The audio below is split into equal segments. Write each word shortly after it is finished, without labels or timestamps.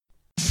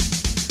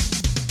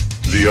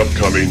The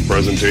upcoming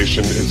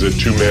presentation is a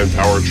two-man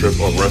power trip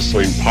of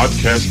wrestling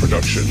podcast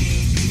production.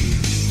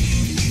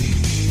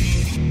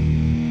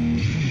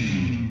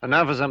 And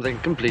now for something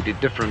completely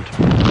different.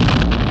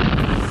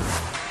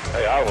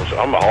 Hey,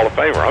 I'm a Hall of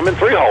Famer. I'm in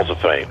 3 Halls of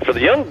Fame. For the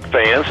young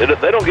fans, they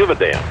don't give a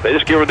damn. They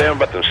just give a damn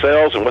about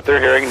themselves and what they're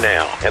hearing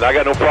now. And I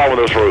got no problem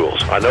with those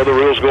rules. I know the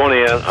rules going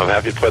in. I'm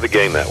happy to play the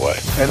game that way.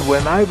 And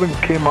when Ivan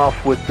came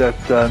off with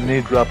that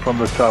knee drop from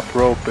the top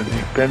rope and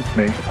he pinned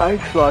me, I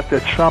thought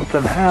that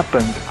something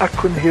happened. I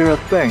couldn't hear a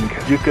thing.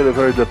 You could have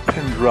heard a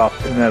pin drop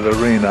in that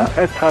arena.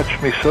 It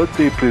touched me so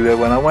deeply that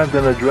when I went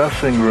in the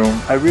dressing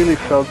room, I really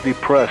felt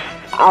depressed.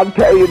 I'll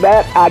tell you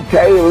that. I'll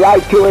tell you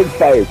right to his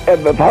face.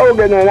 If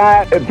Hogan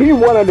and if he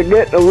wanted to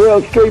get in a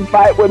real street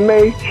fight with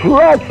me,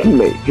 trust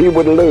me, he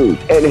would lose,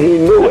 and he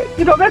knew it.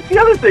 You know, that's the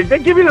other thing. They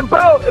give you the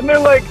belt, and they're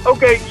like,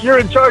 okay, you're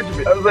in charge of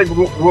it. I was like,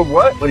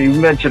 what? When you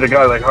mention a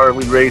guy like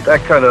Harley Race,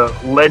 that kind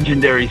of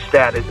legendary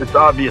status, it's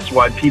obvious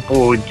why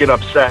people would get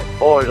upset. As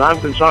far as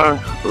I'm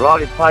concerned,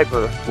 Roddy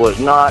Piper was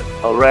not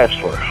a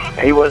wrestler.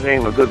 He wasn't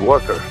even a good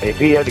worker. If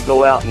he had to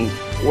go out and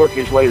work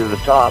his way to the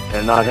top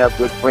and not have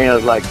good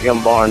friends like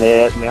Jim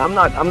Barnett. I mean, I'm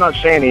not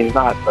saying he's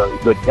not a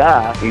good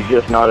guy. He's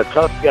just not a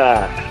tough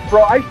guy.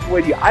 Bro, I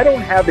swear to you, I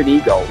don't have an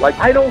ego. Like,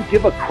 I don't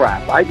give a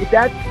crap.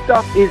 That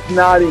stuff is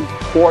not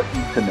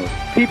important to me.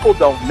 People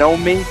don't know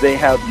me. They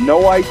have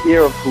no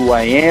idea of who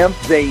I am.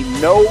 They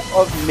know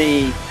of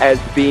me as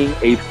being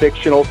a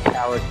fictional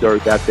character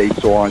that they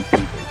saw on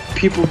TV.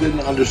 People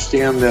didn't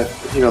understand that,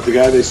 the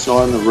guy they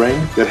saw in the ring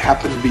that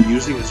happened to be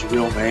using his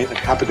real name and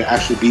happened to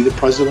actually be the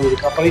president of the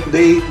company,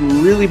 they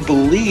really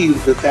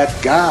believed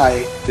that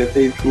guy that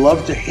they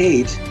loved to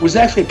hate was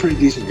actually a pretty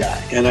decent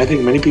guy. And I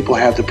think many people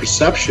have the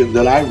perception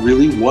that I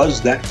really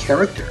was that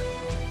character.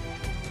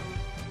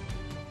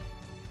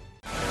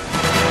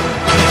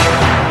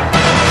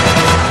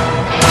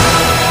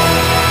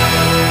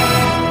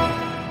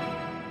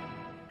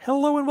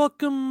 Hello and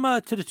welcome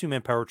to the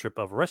two-man power trip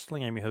of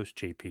wrestling. I'm your host,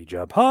 JP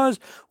Job Haas.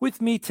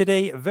 With me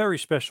today, a very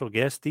special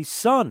guest, the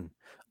son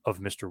of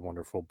Mr.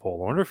 Wonderful,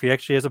 Paul Orndorff. He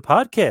actually has a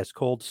podcast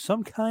called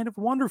Some Kind of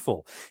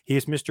Wonderful. He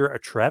is Mr.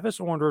 Travis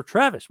Orndorff.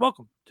 Travis,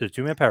 welcome to the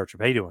two-man power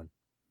trip. How you doing?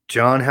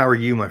 John, how are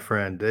you, my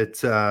friend?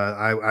 It's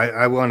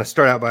I want to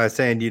start out by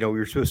saying, we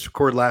were supposed to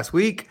record last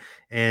week,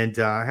 and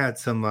I had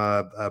some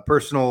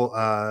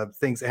personal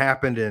things that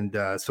happened,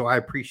 and so I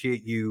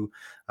appreciate you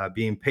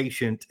being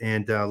patient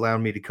and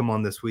allowing me to come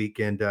on this week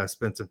and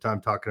spend some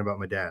time talking about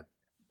my dad.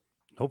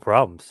 No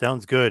problem.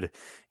 Sounds good.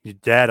 Your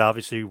dad,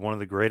 obviously one of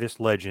the greatest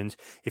legends.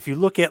 If you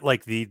look at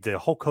like the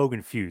Hulk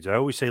Hogan feuds, I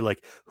always say,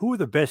 like, who are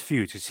the best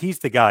feuds? Because he's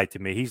the guy to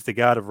me. He's the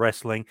god of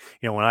wrestling.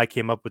 When I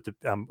came up with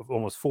I'm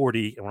almost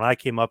 40, and when I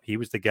came up, he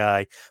was the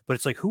guy. But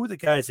it's like, who are the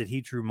guys that he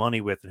drew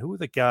money with, and who are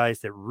the guys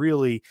that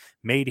really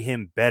made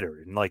him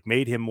better and like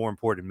made him more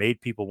important,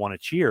 made people want to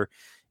cheer?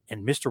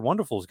 And Mr.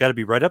 Wonderful's got to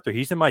be right up there.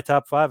 He's in my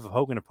top 5 of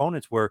Hogan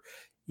opponents where,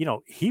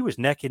 he was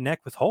neck and neck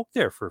with Hulk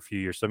there for a few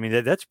years. So, I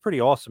mean, that's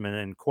pretty awesome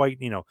and quite,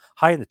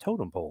 high in the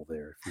totem pole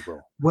there, if you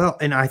will. Well,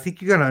 and I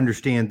think you got to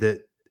understand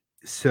that.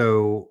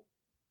 So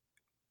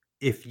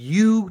if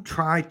you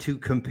try to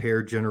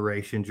compare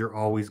generations, you're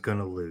always going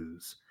to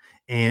lose.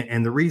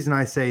 And the reason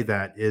I say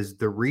that is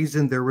the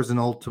reason there was an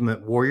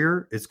Ultimate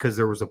Warrior is because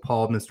there was a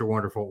Paul Mr.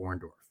 Wonderful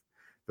Orndorff.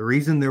 The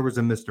reason there was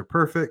a Mr.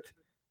 Perfect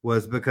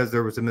was because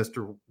there was a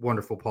Mr.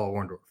 Wonderful Paul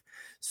Orndorff.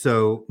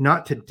 So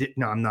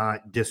I'm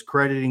not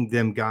discrediting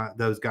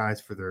those guys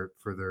for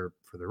their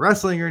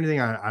wrestling or anything.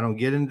 I don't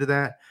get into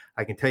that.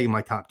 I can tell you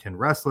my top 10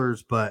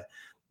 wrestlers, but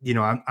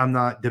I'm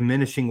not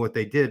diminishing what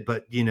they did.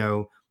 But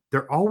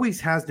there always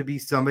has to be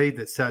somebody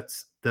that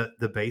sets the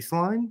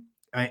baseline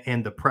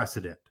and the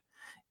precedent.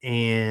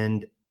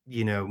 And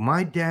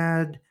my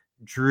dad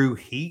drew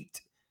heat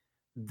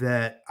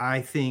that I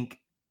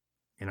think,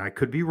 and I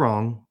could be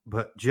wrong,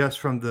 but just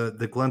from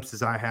the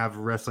glimpses I have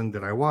of wrestling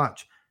that I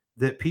watch,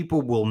 that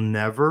people will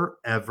never,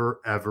 ever,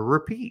 ever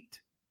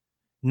repeat.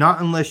 Not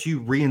unless you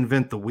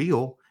reinvent the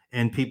wheel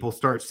and people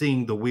start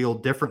seeing the wheel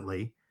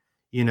differently.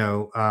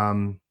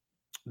 The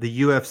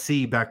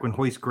UFC back when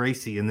Hoist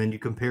Gracie, and then you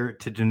compare it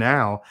to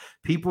now,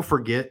 people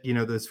forget,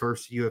 those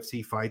first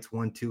UFC fights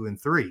 1, 2, and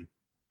 3.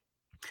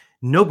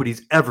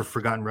 Nobody's ever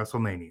forgotten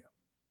WrestleMania.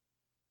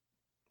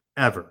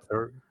 Ever.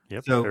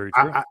 Yep, so very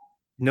true.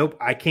 Nope,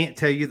 I can't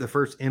tell you the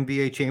first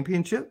NBA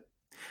championship.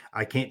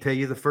 I can't tell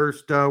you the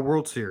first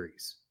World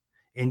Series.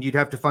 And you'd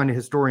have to find a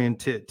historian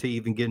to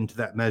even get into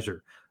that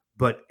measure.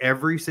 But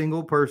every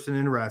single person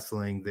in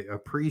wrestling that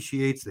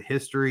appreciates the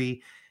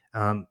history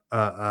of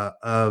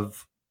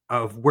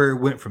where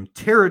it went from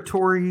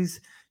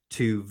territories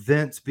to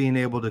Vince being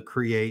able to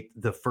create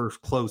the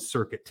first closed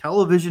circuit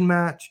television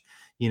match,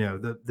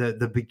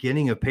 the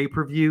beginning of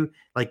pay-per-view,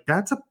 like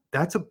that's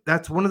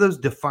one of those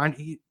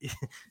defining.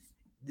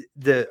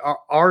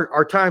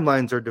 Our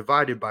timelines are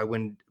divided by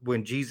when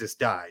Jesus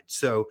died.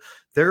 So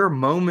there are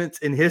moments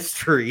in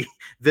history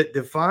that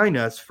define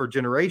us for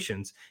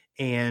generations.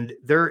 And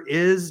there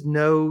is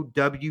no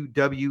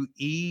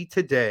WWE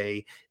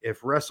today if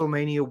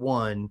WrestleMania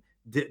 1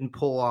 didn't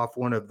pull off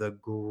one of the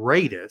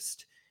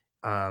greatest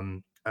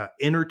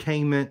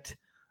entertainment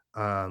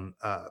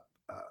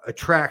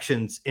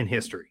attractions in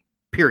history,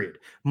 period.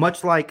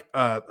 Much like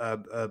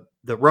the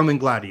Roman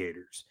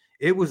gladiators.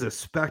 It was a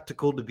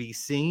spectacle to be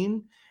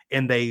seen,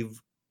 and they've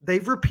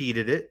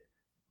repeated it.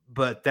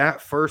 But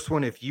that first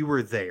one, if you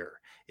were there,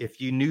 if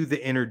you knew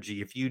the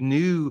energy, if you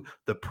knew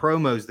the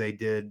promos they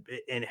did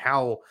and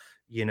how,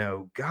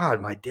 God,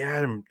 my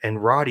dad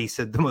and Roddy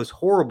said the most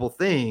horrible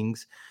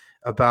things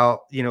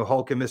about,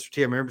 Hulk and Mr.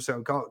 T. I remember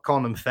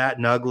calling them fat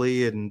and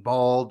ugly and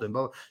bald and,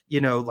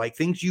 like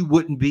things you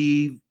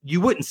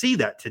wouldn't see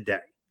that today.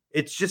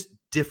 It's just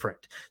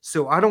different.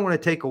 So I don't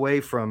want to take away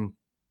from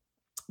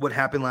what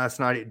happened last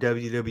night at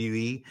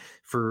WWE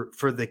for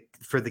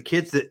the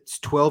kids that's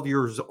 12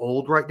 years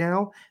old right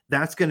now.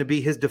 That's going to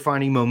be his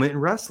defining moment in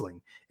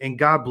wrestling. And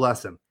God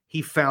bless him.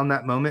 He found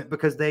that moment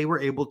because they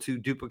were able to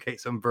duplicate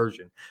some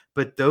version.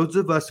 But those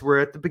of us who were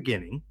at the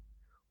beginning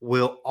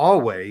will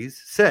always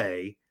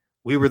say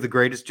we were the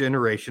greatest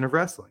generation of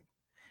wrestling.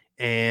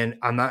 And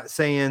I'm not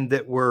saying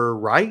that we're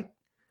right,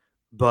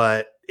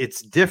 but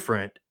it's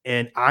different.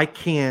 And I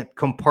can't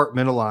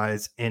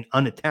compartmentalize and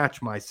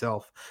unattach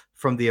myself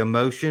from the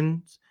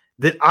emotions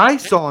that I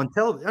saw on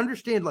television.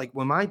 Understand, like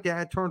when my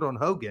dad turned on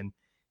Hogan,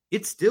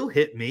 it still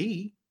hit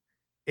me.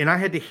 And I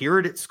had to hear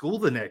it at school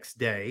the next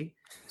day.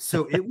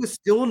 So it was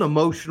still an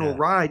emotional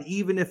ride,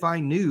 even if I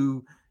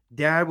knew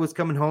Dad was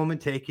coming home and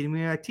taking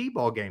me to a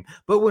T-ball game.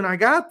 But when I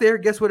got there,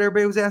 guess what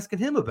everybody was asking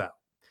him about?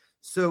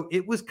 So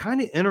it was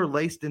kind of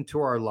interlaced into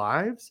our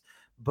lives.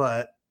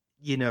 But,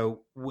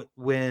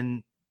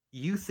 when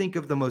you think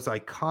of the most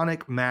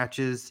iconic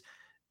matches,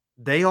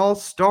 they all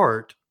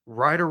start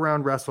right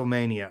around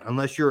WrestleMania,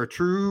 unless you're a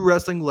true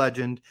wrestling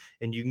legend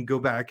and you can go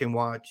back and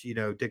watch,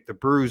 Dick the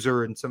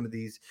Bruiser and some of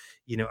these,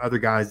 other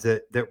guys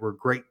that were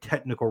great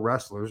technical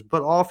wrestlers,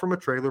 but all from a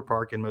trailer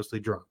park and mostly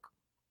drunk.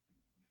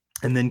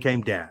 And then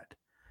came Dad,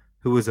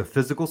 who was a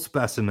physical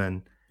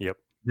specimen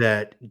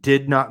that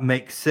did not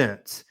make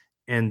sense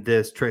in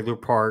this trailer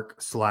park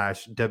 /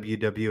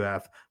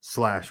 WWF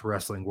 /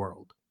 wrestling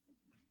world.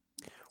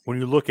 When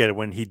you look at it,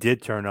 when he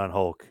did turn on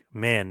Hulk,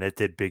 man, that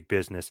did big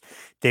business.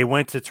 They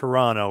went to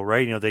Toronto,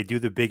 right? They do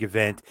the big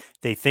event.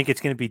 They think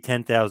it's going to be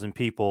 10,000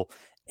 people,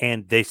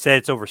 and they said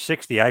it's over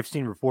 60. I've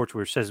seen reports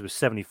where it says it was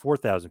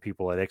 74,000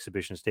 people at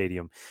Exhibition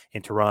Stadium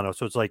in Toronto.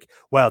 So it's like,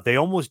 wow, they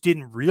almost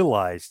didn't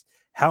realize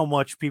how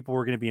much people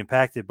were going to be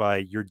impacted by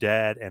your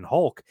dad and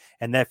Hulk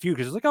and that feud.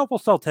 Because it's like, oh, we'll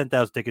sell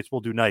 10,000 tickets.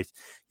 We'll do nice.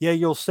 Yeah,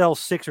 you'll sell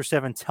 6 or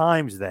 7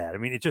 times that. I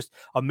mean, it's just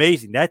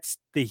amazing. That's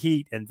the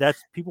heat, and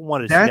that's people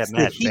wanted to see that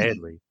match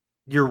badly.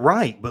 You're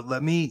right, but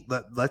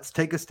let's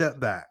take a step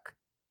back.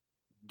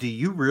 Do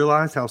you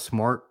realize how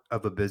smart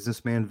of a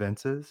businessman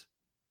Vince is?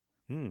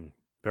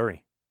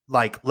 Very.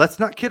 Like, let's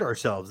not kid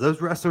ourselves. Those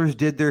wrestlers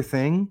did their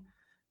thing,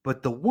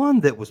 but the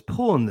one that was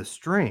pulling the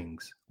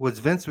strings was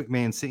Vince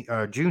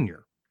McMahon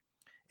Jr.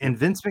 And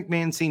Vince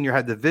McMahon Sr.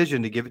 had the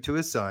vision to give it to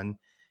his son.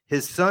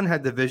 His son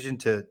had the vision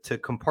to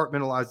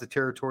compartmentalize the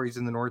territories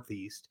in the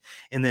Northeast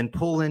and then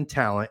pull in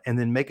talent and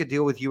then make a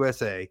deal with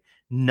USA.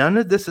 None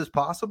of this is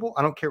possible.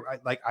 I don't care.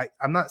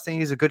 I'm not saying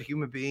he's a good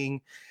human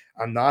being.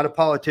 I'm not a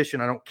politician.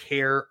 I don't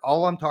care.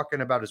 All I'm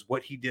talking about is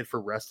what he did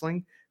for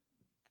wrestling.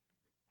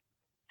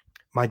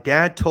 My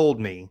dad told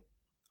me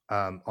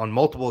on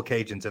multiple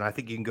occasions, and I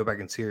think you can go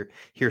back and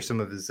hear some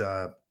of his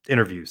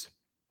interviews.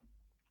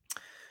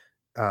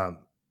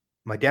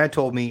 My dad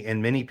told me, and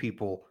many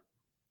people,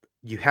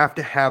 you have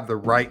to have the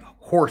right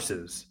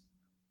horses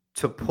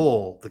to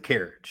pull the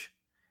carriage.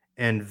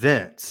 And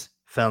Vince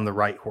found the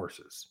right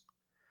horses.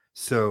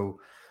 So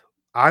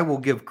I will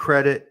give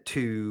credit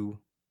to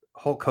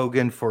Hulk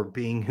Hogan for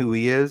being who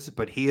he is,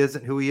 but he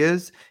isn't who he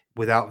is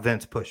without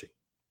Vince pushing.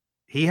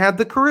 He had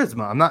the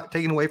charisma. I'm not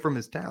taking away from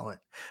his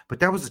talent, but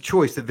that was a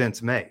choice that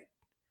Vince made.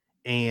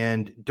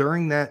 And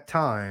during that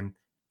time,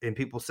 and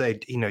people say,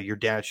 your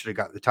dad should have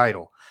got the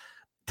title.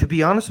 To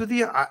be honest with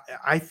you,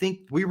 I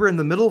think we were in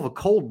the middle of a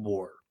Cold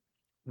War.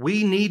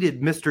 We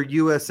needed Mr.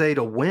 USA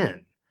to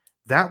win.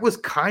 That was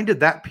kind of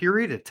that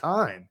period of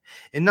time.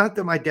 And not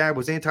that my dad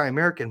was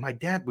anti-American. My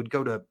dad would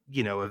go to,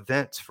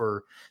 events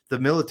for the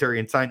military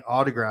and sign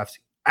autographs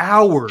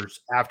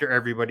hours after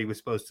everybody was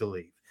supposed to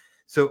leave.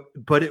 So,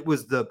 but it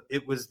was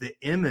the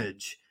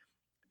image,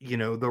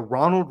 the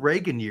Ronald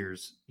Reagan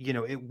years.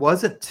 It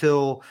wasn't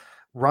till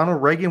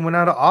Ronald Reagan went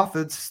out of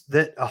office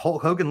that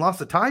Hulk Hogan lost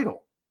the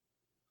title.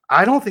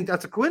 I don't think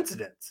that's a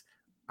coincidence.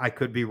 I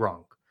could be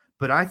wrong,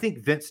 but I think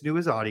Vince knew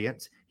his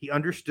audience. He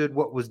understood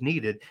what was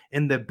needed,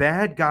 and the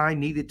bad guy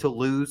needed to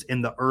lose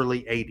in the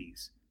early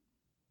 80s.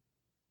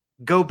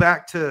 Go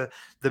back to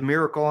the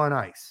Miracle on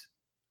Ice,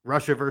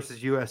 Russia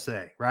versus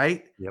USA,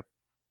 right? Yep.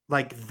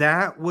 Like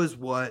that was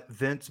what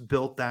Vince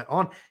built that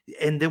on.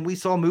 And then we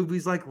saw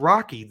movies like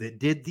Rocky that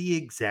did the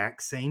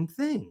exact same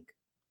thing.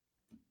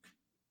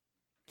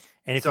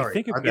 And if you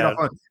think about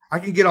I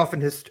can get off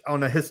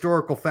on a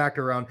historical fact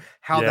around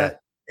how that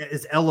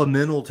is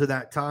elemental to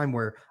that time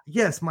where,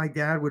 yes, my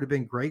dad would have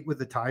been great with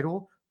the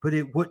title, but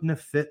it wouldn't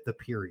have fit the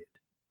period.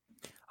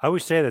 I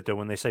always say that, though,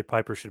 when they say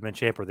Piper should have been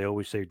champ, or they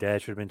always say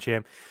Dad should have been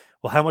champ.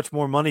 well, how much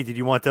more money did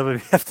you want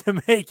WWF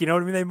to make? You know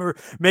what I mean? They were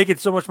making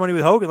so much money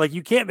with Hogan. Like,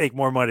 you can't make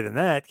more money than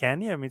that,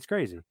 can you? I mean, it's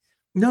crazy.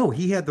 No,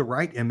 he had the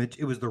right image.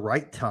 It was the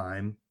right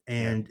time.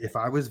 And if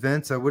I was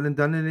Vince, I wouldn't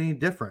have done it any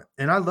different.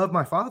 And I love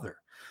my father.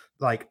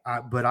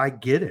 But I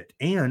get it.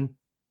 And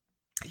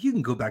you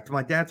can go back to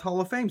my dad's Hall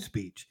of Fame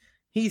speech.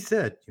 He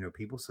said,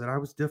 people said I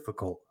was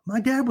difficult. My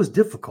dad was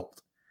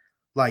difficult,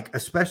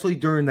 especially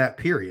during that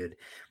period.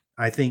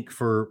 I think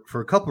for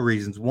a couple of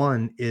reasons.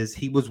 One is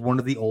he was one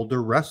of the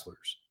older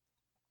wrestlers.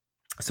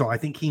 So I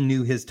think he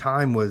knew his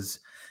time was,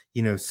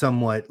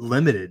 somewhat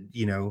limited.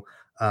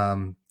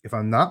 If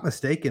I'm not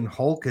mistaken,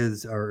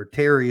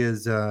 Terry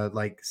is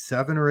like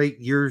 7 or 8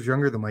 years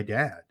younger than my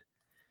dad.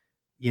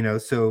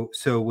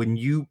 So when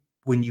you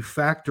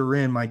factor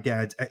in my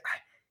dad's,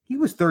 he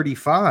was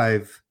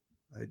 35.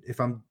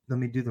 Let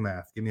me do the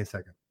math. Give me a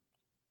second.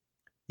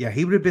 Yeah,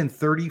 he would have been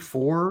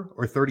 34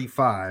 or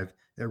 35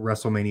 at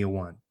WrestleMania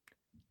 1.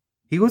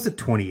 He wasn't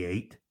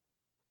 28.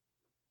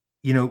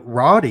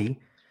 Roddy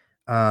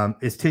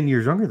is 10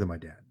 years younger than my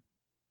dad.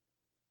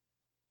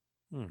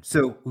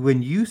 So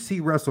when you see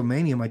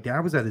WrestleMania, my dad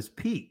was at his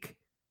peak,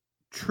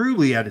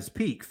 truly at his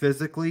peak,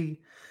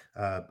 physically,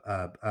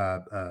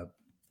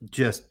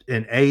 just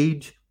in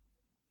age.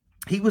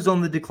 He was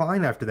on the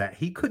decline after that.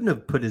 He couldn't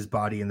have put his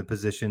body in the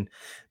position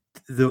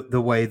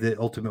the way that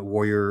Ultimate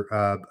Warrior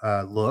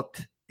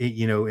looked,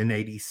 in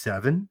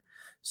 87.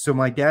 So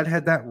my dad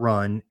had that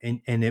run,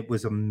 and it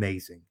was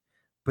amazing.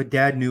 But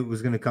Dad knew it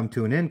was going to come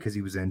to an end because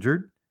he was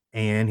injured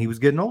and he was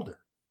getting older,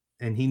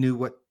 and he knew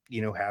what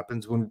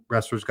happens when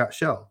wrestlers got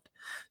shelved.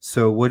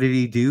 So what did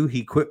he do?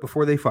 He quit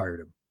before they fired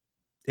him,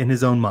 in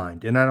his own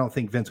mind. And I don't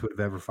think Vince would have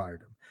ever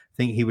fired him. I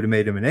think he would have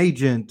made him an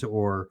agent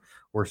or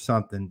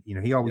something.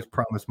 He always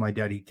promised my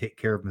dad he'd take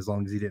care of him as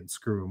long as he didn't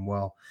screw him.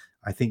 Well,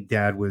 I think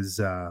Dad was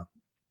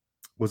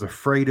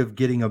afraid of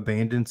getting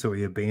abandoned, so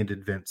he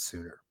abandoned Vince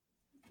sooner.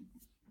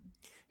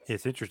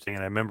 It's interesting,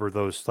 and I remember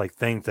those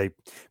things. They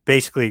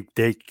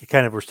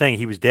kind of were saying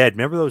he was dead.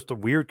 Remember the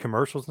weird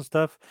commercials and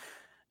stuff?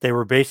 They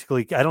were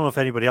basically, I don't know if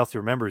anybody else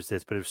remembers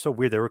this, but it was so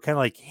weird. They were kind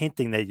of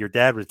hinting that your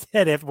dad was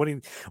dead after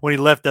when he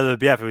left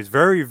WWF. It was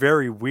very,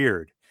 very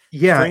weird.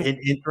 Yeah,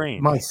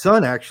 strange. My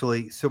son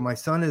my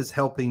son is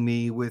helping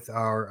me with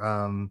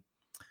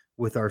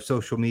our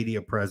social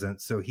media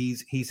presence. So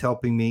he's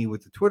helping me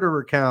with the Twitter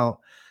account,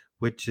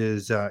 which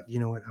is,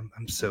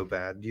 I'm so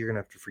bad. You're going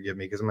to have to forgive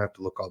me because I'm going to have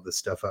to look all this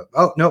stuff up.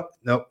 Oh, nope.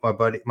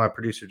 My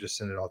producer just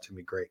sent it all to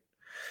me. Great.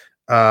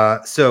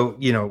 So,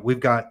 we've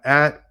got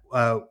at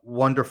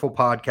Wonderful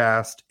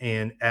Podcast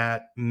and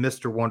at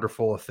Mr.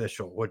 Wonderful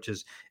Official, which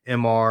is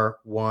MR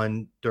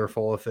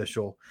Wonderful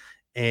Official.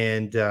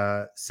 And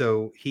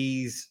so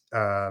he's,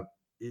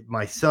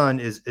 my son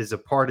is a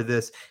part of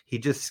this. He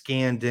just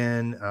scanned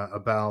in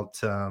about,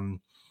 a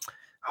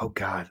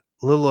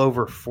little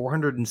over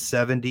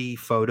 470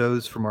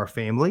 photos from our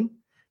family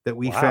that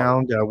we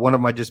found. One of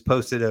them I just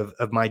posted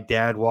of my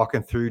dad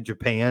walking through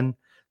Japan,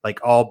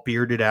 all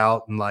bearded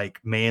out and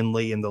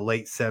manly in the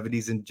late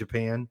 70s in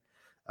Japan.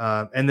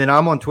 And then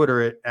I'm on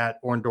Twitter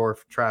at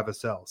Orndorff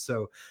Travis L.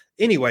 So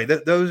anyway,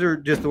 those are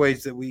just the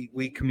ways that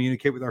we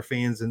communicate with our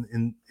fans,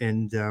 and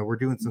we're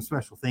doing some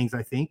special things,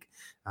 I think.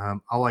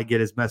 All I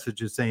get is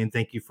messages saying,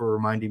 thank you for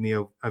reminding me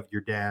of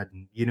your dad.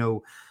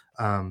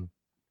 And,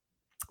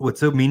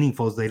 what's so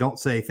meaningful is they don't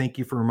say, thank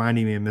you for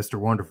reminding me of Mr.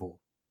 Wonderful.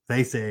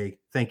 They say,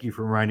 thank you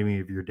for reminding me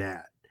of your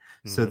dad.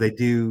 Mm-hmm. So they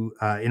do,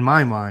 in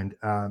my mind,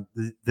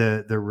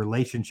 the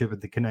relationship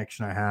and the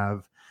connection I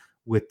have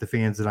with the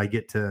fans that I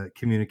get to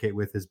communicate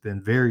with has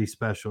been very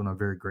special, and I'm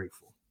very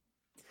grateful.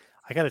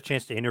 I got a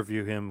chance to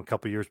interview him a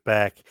couple years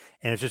back,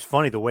 and it's just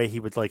funny the way he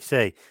would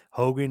say,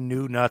 Hogan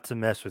knew not to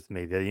mess with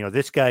me.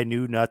 This guy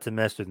knew not to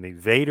mess with me.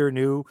 Vader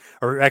knew,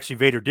 or actually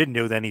Vader didn't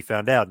know, then he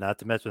found out not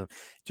to mess with him.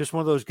 Just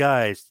one of those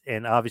guys,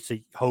 and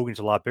obviously Hogan's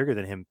a lot bigger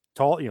than him,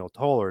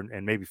 taller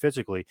and maybe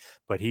physically,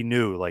 but he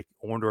knew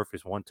Orndorff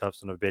is one tough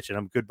son of a bitch, and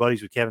I'm good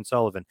buddies with Kevin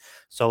Sullivan.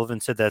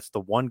 Sullivan said that's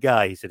the one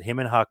guy, he said him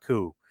and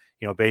Haku,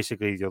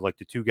 basically they're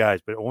the two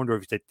guys, but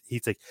Orndorff,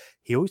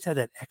 he always had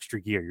that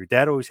extra gear. Your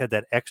dad always had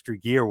that extra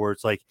gear where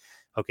it's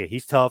okay,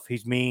 he's tough,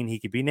 he's mean, he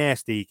could be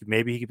nasty,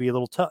 maybe he could be a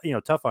little tough,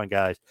 tough on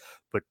guys,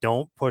 but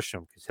don't push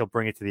him because he'll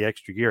bring it to the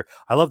extra gear.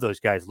 I love those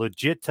guys,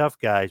 legit tough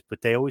guys,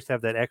 but they always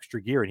have that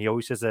extra gear, and he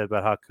always says that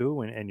about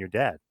Haku and your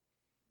dad.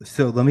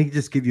 So let me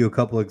just give you a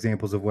couple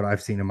examples of what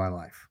I've seen in my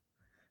life.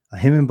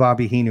 Him and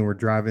Bobby Heenan were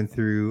driving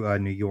through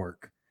New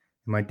York.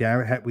 My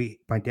dad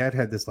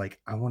had this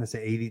I want to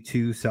say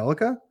 82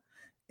 Celica.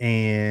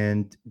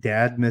 And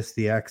Dad missed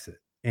the exit.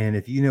 And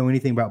if you know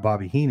anything about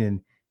Bobby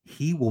Heenan,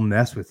 he will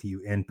mess with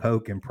you and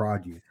poke and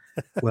prod you.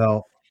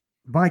 Well,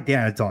 my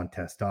dad's on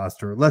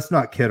testosterone. Let's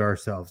not kid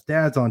ourselves.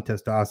 Dad's on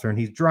testosterone.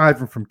 He's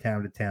driving from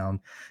town to town.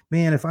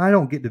 Man, if I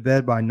don't get to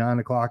bed by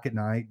 9:00 at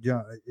night,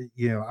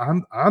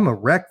 I'm a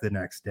wreck the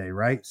next day,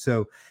 right?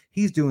 So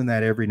he's doing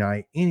that every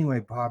night. Anyway,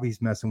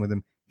 Bobby's messing with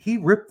him. He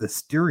ripped the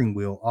steering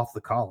wheel off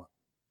the column,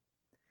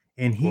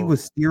 and he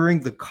was steering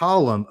the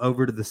column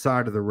over to the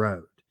side of the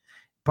road.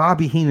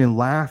 Bobby Heenan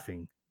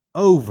laughing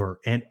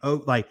over and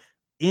over,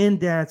 in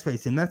Dad's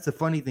face. And that's the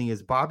funny thing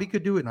is Bobby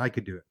could do it and I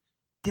could do it.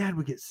 Dad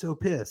would get so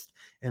pissed.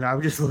 And I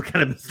would just look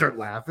at him and start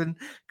laughing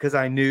because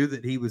I knew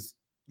that he was,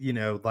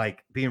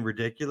 like being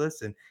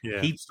ridiculous, and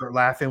he'd start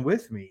laughing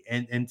with me.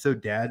 And so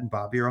Dad and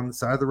Bobby are on the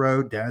side of the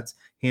road. Dad's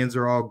hands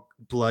are all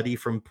bloody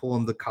from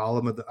pulling the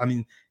column of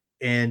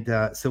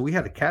so we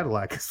had a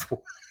Cadillac as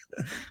well.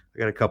 I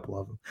got a couple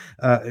of them.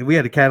 We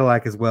had a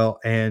Cadillac as well.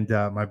 And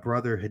my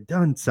brother had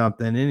done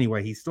something.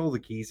 Anyway, he stole the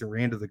keys and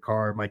ran to the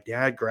car. My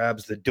dad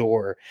grabs the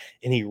door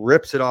and he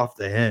rips it off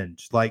the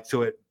hinge. Like,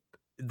 so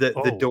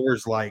the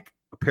door's like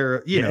a pair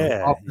of,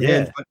 off the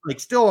hinge, but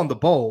like still on the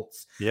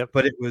bolts. Yep.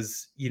 But it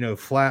was,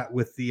 flat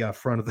with the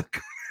front of the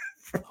car.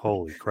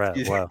 Holy crap.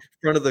 Wow.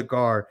 Front of the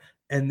car.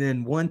 And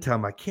then one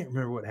time, I can't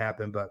remember what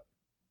happened, but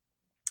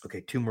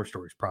okay, 2 more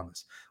stories,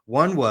 promise.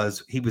 One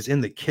was he was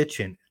in the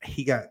kitchen.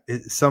 He got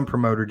some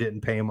promoter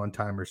didn't pay him on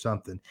time or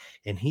something,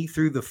 and he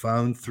threw the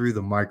phone through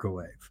the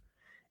microwave.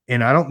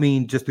 And I don't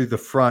mean just through the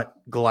front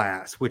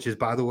glass, which is,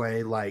 by the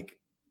way, like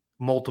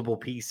multiple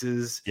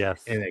pieces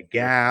and a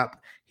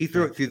gap. He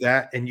threw it through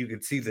that, and you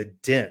could see the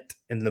dent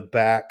in the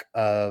back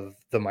of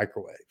the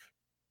microwave.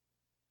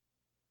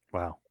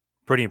 Wow,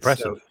 pretty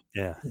impressive.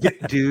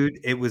 Dude,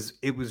 it was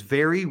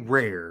very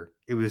rare.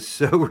 It was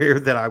so rare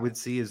that I would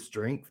see his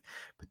strength,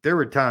 but there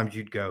were times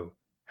you'd go,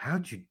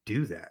 how'd you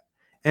do that?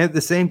 And at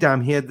the same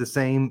time, he had the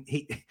same,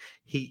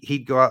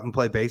 he'd go out and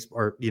play baseball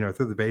or,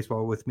 throw the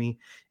baseball with me.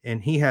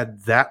 And he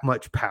had that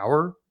much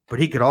power, but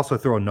he could also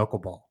throw a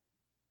knuckleball.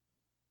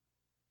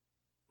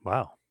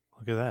 Wow.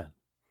 Look at that.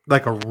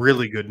 Like a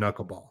really good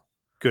knuckleball.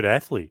 Good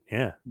athlete.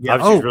 Yeah.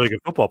 Obviously, he's a really good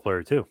football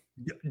player too.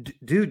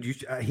 Dude,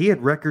 he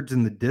had records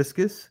in the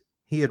discus.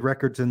 He had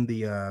records in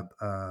the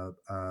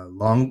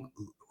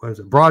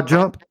broad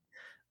jump.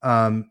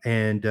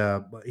 And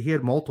he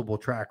had multiple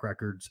track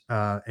records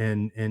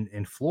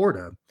in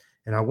Florida.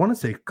 And I want to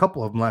say a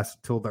couple of them lasted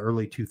until the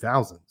early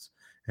 2000s.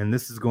 And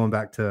this is going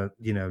back to,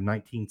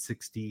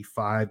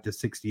 1965 to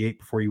 68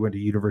 before he went to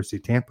University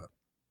of Tampa.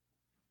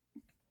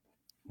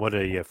 What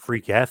a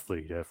freak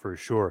athlete for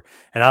sure.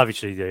 And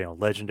obviously,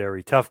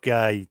 legendary tough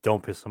guy.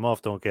 Don't piss him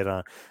off. Don't get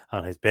on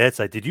his bad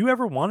side. Did you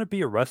ever want to be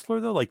a wrestler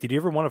though? Like, did you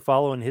ever want to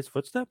follow in his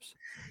footsteps?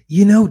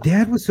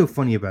 Dad was so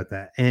funny about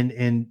that.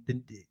 And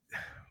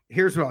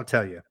here's what I'll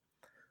tell you.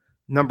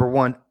 Number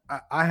one,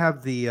 I have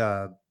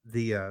I'm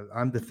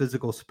the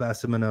physical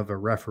specimen of a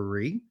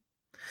referee,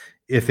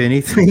 if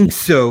anything.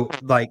 So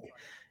like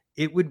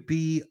it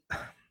was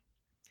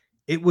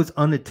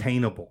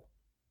unattainable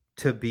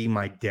to be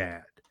my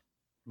dad.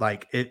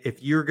 Like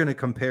if you're going to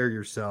compare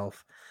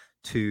yourself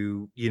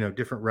to,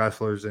 different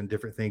wrestlers and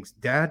different things,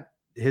 Dad,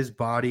 his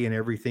body and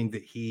everything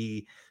that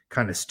he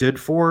kind of stood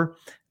for,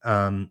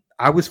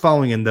 I was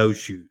following in those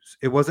shoes.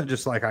 It wasn't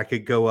just like I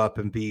could go up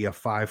and be a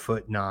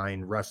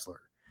 5'9" wrestler.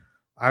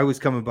 I was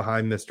coming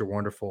behind Mr.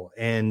 Wonderful.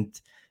 And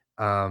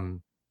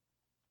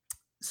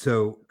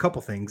so a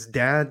couple things.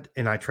 Dad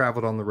and I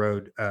traveled on the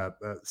road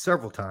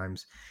several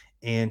times,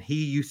 and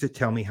he used to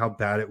tell me how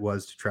bad it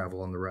was to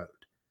travel on the road.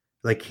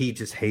 Like he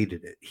just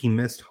hated it. He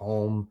missed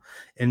home.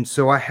 And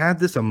so I had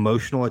this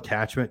emotional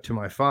attachment to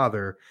my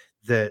father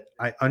that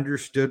I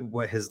understood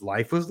what his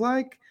life was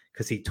like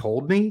because he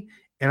told me.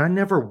 And I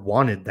never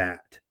wanted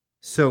that.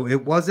 So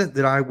it wasn't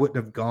that I wouldn't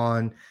have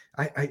gone.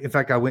 In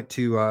fact, I went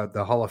to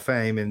the Hall of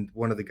Fame, and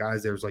one of the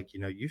guys there was like,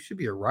 you should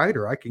be a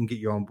writer. I can get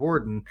you on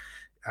board. And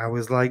I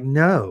was like,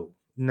 no,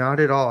 not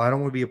at all. I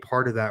don't want to be a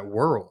part of that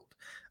world.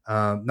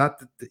 Not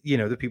that,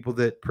 the people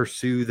that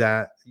pursue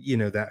that,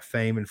 that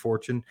fame and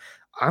fortune.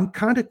 I'm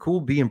kind of cool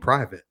being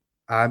private.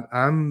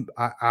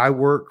 I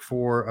work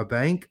for a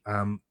bank.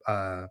 I'm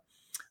a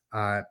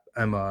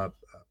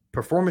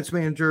performance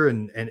manager,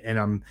 and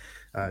I'm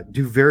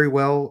do very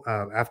well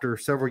after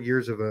several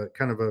years of a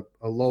kind of a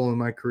lull in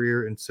my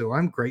career. And so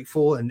I'm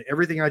grateful, and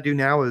everything I do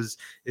now is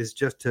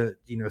just to,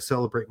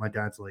 celebrate my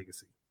dad's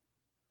legacy.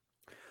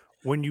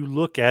 When you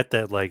look at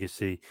that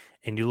legacy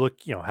and you look,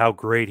 how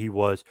great he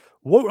was,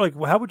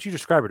 how would you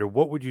describe it? Or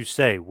what would you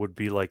say would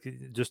be like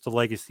just the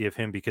legacy of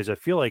him? Because I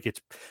feel like it's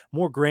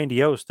more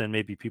grandiose than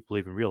maybe people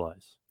even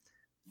realize.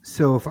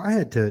 So if I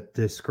had to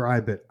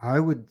describe it, I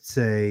would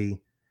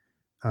say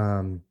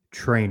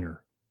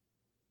trainer.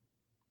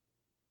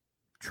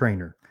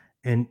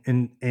 And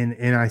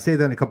I say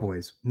that in a couple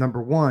ways.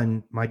 Number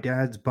one, my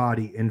dad's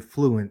body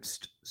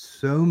influenced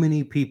so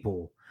many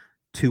people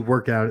to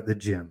work out at the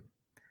gym.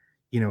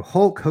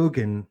 Hulk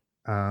Hogan,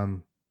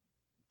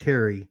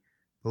 Terry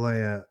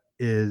Bollea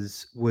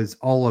was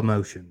all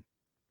emotion,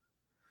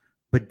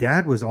 but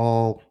Dad was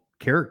all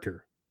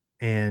character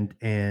and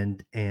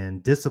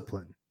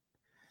discipline.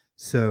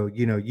 So,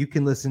 you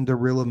can listen to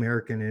Real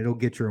American and it'll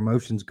get your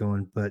emotions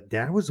going, but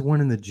Dad was the one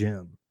in the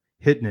gym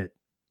hitting it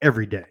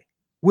every day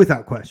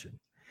without question.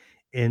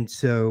 And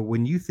so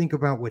when you think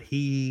about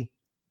the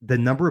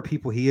number of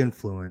people he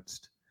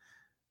influenced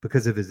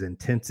because of his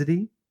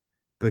intensity,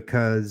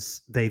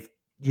 because they've,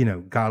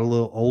 got a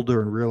little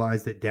older and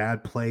realized that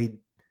Dad played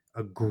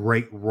a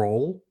great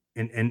role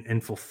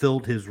and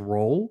fulfilled his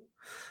role,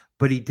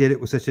 but he did it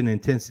with such an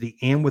intensity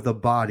and with a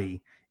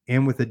body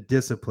and with a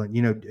discipline.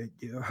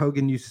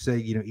 Hogan used to say,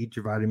 eat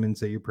your vitamins,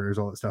 say your prayers,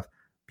 all that stuff.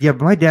 Yeah,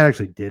 but my dad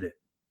actually did it.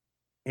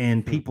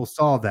 And people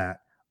saw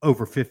that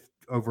over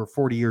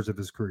 40 years of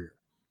his career.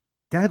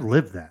 Dad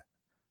lived that.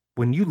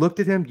 When you looked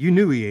at him, you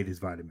knew he ate his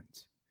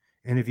vitamins.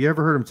 And if you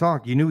ever heard him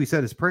talk, you knew he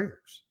said his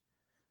prayers.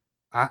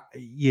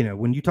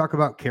 When you talk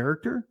about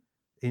character,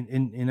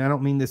 and I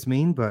don't mean this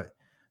mean, but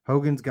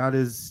Hogan's got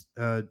his,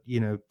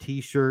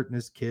 T-shirt and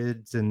his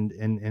kids and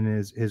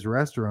his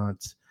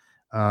restaurants.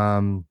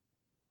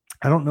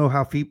 I don't know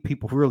how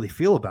people really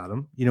feel about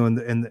him,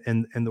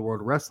 in the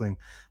world of wrestling,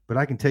 but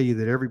I can tell you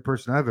that every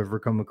person I've ever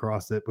come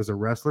across that was a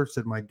wrestler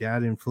said my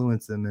dad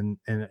influenced them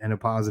in a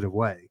positive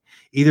way,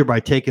 either by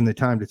taking the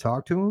time to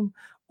talk to him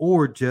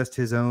or just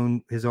his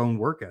own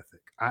work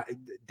ethic.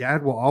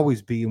 Dad will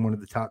always be in one of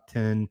the top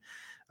 10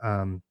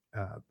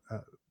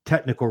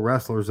 technical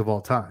wrestlers of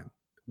all time,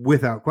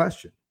 without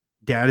question.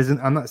 Dad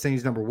isn't. I'm not saying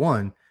he's number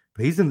one,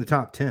 but he's in the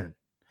top 10.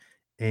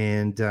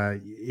 And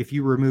if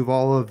you remove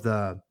all of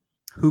the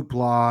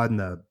hoopla and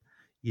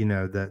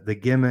the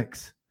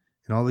gimmicks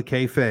and all the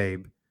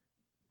kayfabe,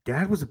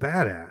 Dad was a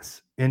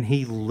badass, and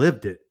he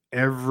lived it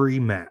every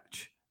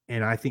match.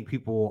 And I think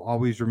people will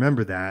always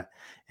remember that.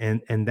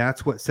 And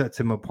that's what sets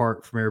him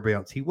apart from everybody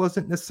else. He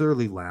wasn't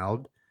necessarily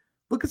loud.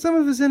 Look at some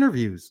of his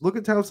interviews. Look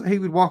at how he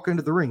would walk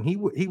into the ring. He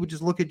would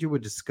just look at you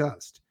with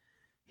disgust.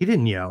 He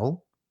didn't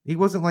yell. He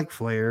wasn't like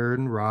Flair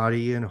and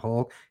Roddy and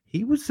Hulk.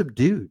 He was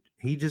subdued.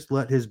 He just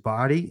let his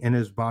body and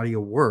his body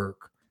of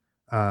work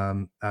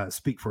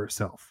speak for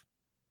itself.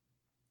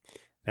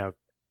 Now,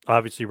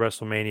 obviously,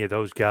 WrestleMania,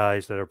 those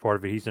guys that are part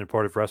of it, he's in a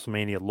part of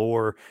WrestleMania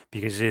lore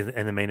because he's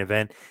in the main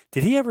event.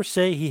 Did he ever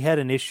say he had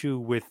an issue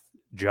with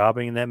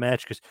jobbing in that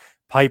match? Because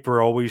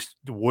Piper always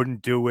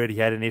wouldn't do it. He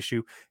had an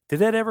issue. Did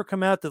that ever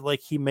come out that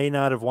he may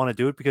not have wanted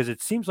to do it? Because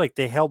it seems like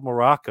they held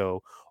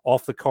Morocco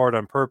off the card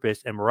on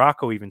purpose. And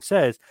Morocco even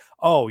says,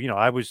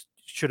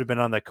 should have been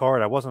on that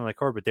card. I wasn't on that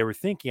card, but they were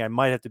thinking I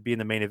might have to be in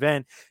the main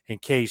event in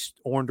case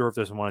Orndorff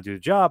doesn't want to do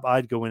the job.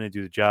 I'd go in and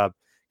do the job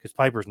because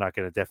Piper's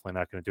definitely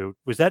not going to do it.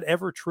 Was that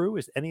ever true?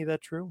 Is any of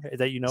that true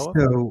that you know of?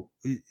 So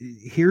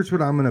here's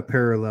what I'm going to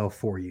parallel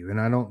for you. And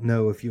I don't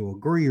know if you'll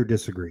agree or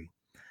disagree.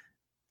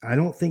 I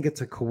don't think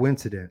it's a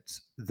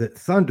coincidence that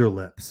Thunder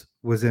Lips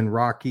was in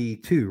Rocky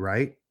 2,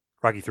 right?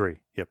 Rocky 3.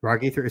 Yep.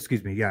 Rocky 3.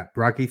 Excuse me. Yeah.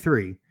 Rocky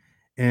 3.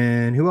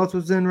 And who else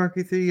was in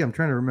Rocky 3? I'm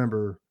trying to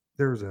remember.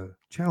 There was a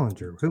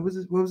challenger. Who was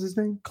it? What was his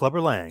name? Clubber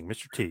Lang,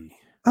 Mr. T.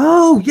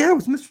 Oh, yeah. It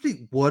was Mr.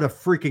 T. What a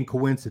freaking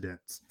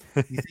coincidence.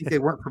 You think they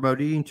weren't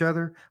promoting each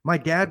other? My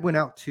dad went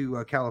out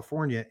to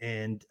California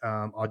and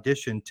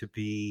auditioned to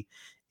be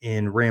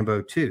in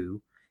Rambo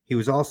 2. He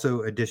was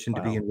also auditioned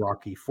to be in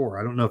Rocky 4.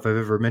 I don't know if I've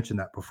ever mentioned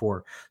that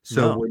before.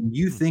 So when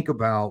you think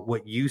about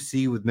what you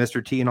see with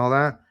Mr. T and all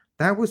that,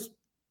 that was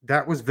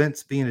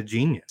Vince being a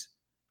genius,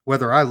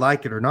 whether I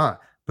like it or not.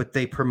 But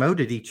they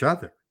promoted each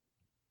other.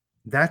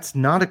 That's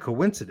not a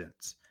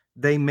coincidence.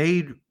 They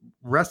made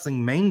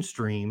wrestling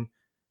mainstream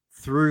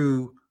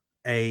through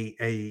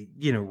a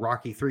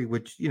Rocky 3,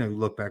 which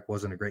look back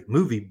wasn't a great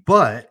movie,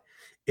 but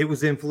it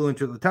was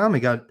influential at the time. It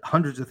got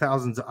hundreds of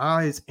thousands of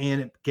eyes,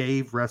 and it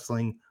gave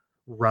wrestling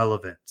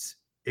relevance.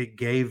 It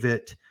gave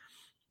it,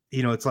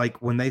 it's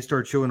like when they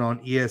start showing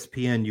on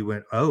ESPN, you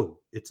went, oh,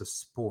 it's a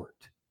sport,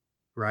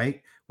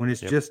 right? When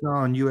it's just not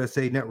on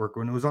USA Network,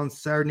 when it was on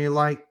Saturday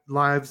Night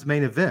Live's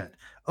Main Event,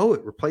 oh,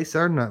 it replaced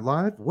Saturday Night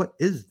Live. What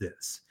is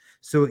this?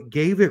 So it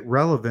gave it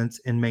relevance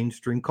in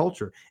mainstream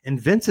culture. And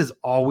Vince has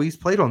always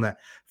played on that.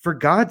 For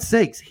God's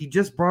sakes, he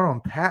just brought on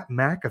Pat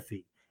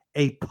McAfee,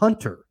 a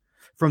punter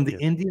from the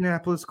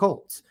Indianapolis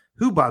Colts,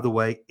 who, by the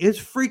way, is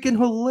freaking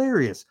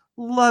hilarious.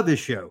 Love his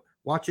show.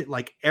 Watch it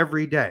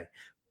every day.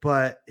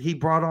 But he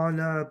brought on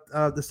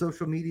the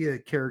social media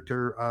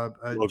character,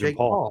 Jake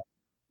Paul.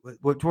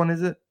 Which one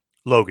is it?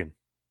 Logan.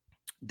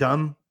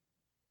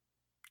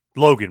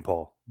 Logan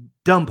Paul.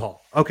 Dumb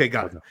Paul. Okay,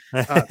 got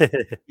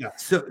it. Yeah.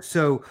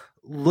 So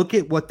look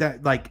at what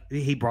that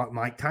he brought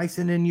Mike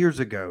Tyson in years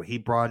ago. He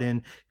brought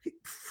in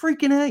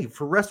freaking A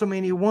for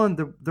WrestleMania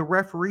 1. The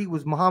referee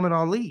was Muhammad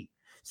Ali.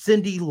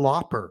 Cyndi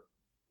Lauper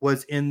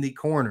was in the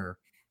corner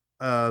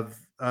of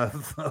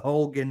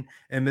Hogan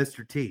and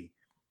Mr. T.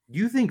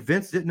 You think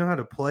Vince didn't know how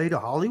to play to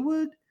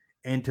Hollywood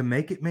and to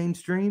make it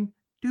mainstream?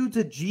 Dude's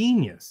a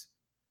genius.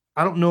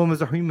 I don't know him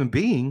as a human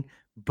being,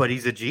 but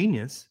he's a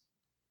genius.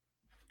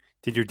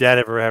 Did your dad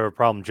ever have a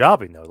problem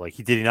jobbing, though?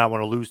 Did he not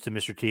want to lose to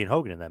Mr. T and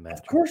Hogan in that match?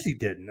 Of course he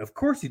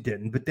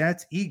didn't. But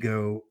that's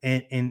ego.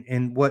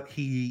 And what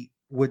he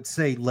would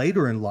say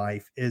later in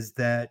life is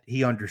that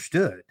he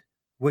understood.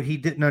 What he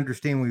didn't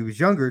understand when he was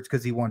younger, it's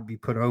because he wanted to be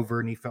put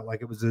over and he felt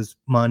like it was his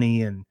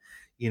money. And,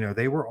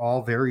 they were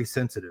all very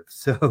sensitive.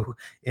 So,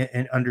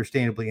 and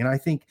understandably. And I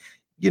think,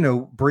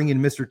 bringing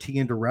Mr. T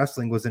into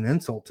wrestling was an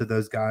insult to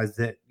those guys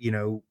that,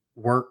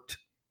 worked,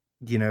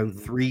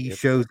 3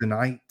 shows a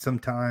night,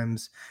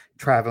 sometimes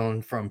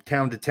traveling from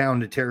town to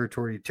town to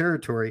territory to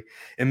territory.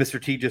 And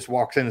Mr. T just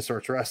walks in and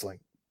starts wrestling.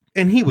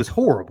 And he was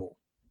horrible.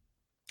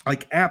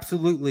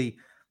 Absolutely.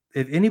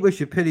 If anybody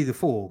should pity the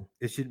fool,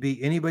 it should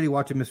be anybody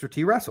watching Mr.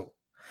 T wrestle,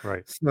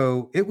 Right.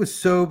 So it was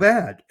so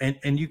bad,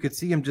 and you could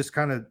see him just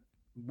kind of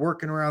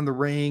working around the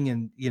ring,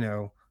 and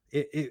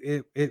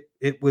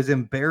it was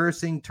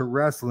embarrassing to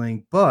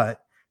wrestling,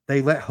 but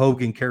they let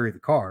Hogan carry the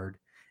card,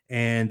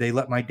 and they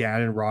let my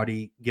dad and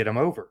Roddy get him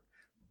over,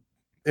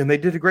 and they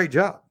did a great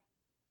job.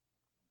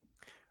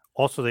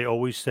 Also, they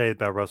always say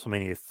about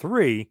WrestleMania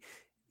 3,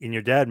 and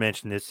your dad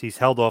mentioned this, he's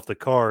held off the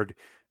card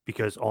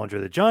because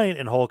Andre the Giant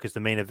and Hulk is the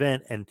main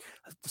event. And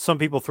some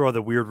people throw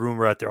the weird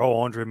rumor out there, oh,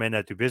 Andre may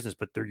not do business,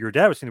 but your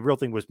dad was saying the real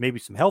thing was maybe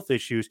some health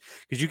issues,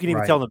 because you can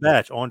even tell in the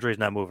match, Andre's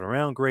not moving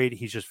around great.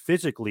 He's just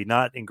physically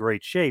not in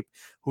great shape.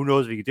 Who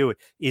knows if he could do it?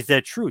 Is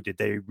that true? Did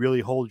they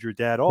really hold your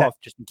dad off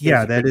just in case?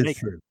 Yeah, that is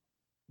true.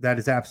 That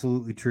is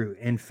absolutely true.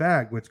 In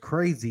fact, what's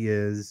crazy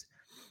is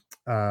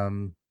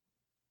Andre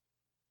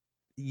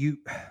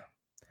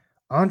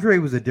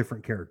was a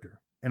different character,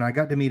 and I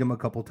got to meet him a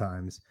couple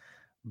times,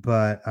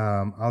 but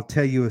I'll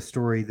tell you a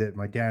story that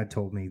my dad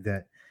told me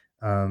that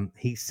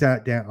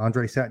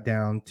Andre sat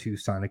down to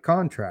sign a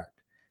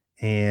contract,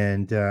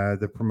 and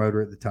the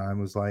promoter at the time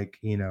was like,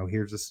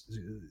 here's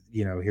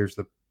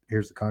the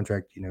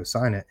contract,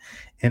 sign it.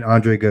 And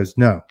Andre goes,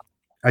 no,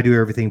 I do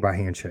everything by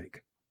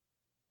handshake.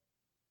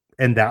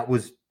 And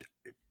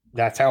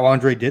that's how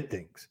Andre did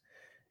things.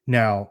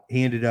 Now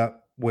he ended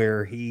up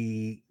where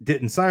he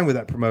didn't sign with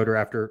that promoter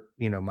after,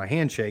 my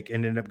handshake,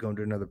 and ended up going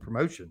to another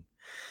promotion.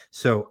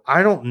 So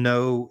I don't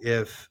know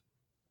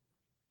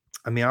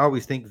I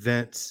always think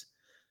Vince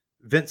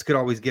could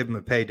always give him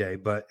a payday,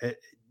 but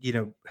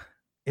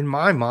in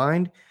my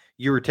mind,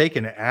 you were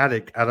taking an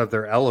addict out of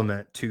their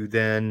element to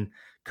then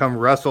come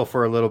wrestle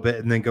for a little bit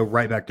and then go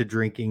right back to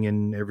drinking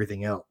and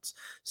everything else.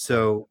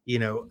 So,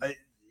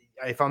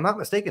 if I'm not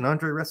mistaken,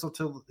 Andre wrestled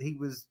till he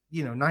was,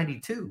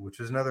 92, which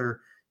was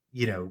another,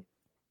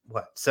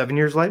 7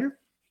 years later?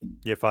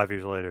 Yeah, 5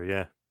 years later.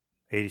 Yeah.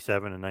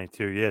 87 and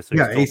 92. Yeah. So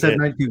 87,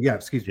 92. Yeah.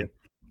 Excuse me.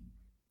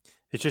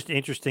 It's just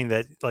interesting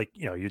that,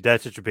 your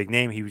dad's such a big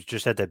name. He was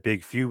just had that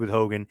big feud with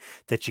Hogan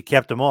that you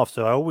kept him off.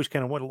 So I always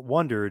kind of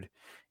wondered,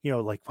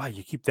 wow,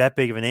 you keep that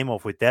big of a name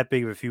off with that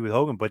big of a feud with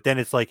Hogan. But then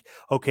it's like,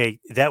 okay,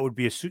 that would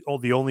be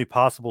the only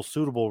possible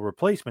suitable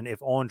replacement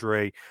if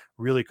Andre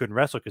really couldn't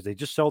wrestle, because they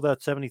just sold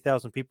out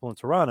 70,000 people in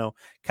Toronto.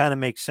 Kind of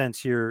makes sense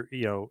here,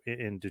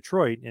 in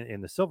Detroit,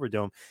 in the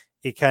Silverdome.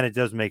 It kind of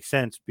does make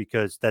sense,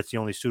 because that's the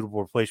only suitable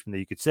replacement that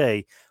you could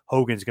say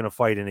Hogan's going to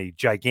fight in a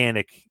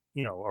gigantic,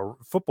 a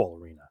football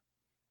arena.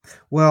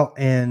 Well,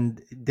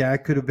 and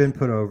Dad could have been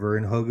put over,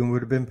 and Hogan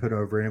would have been put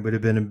over, and it would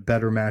have been a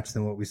better match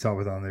than what we saw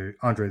with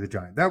Andre the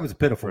Giant. That was a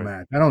pitiful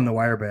match. I don't know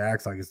why everybody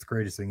acts like it's the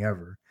greatest thing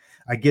ever.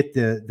 I get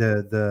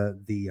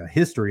the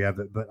history of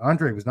it, but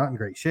Andre was not in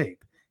great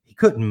shape. He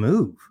couldn't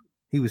move.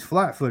 He was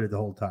flat-footed the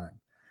whole time,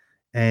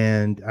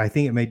 and I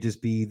think it may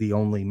just be the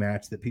only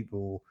match that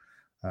people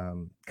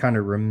kind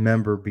of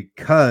remember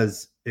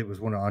because it was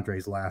one of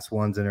Andre's last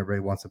ones and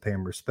everybody wants to pay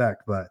him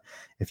respect. But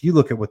if you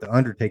look at what the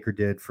Undertaker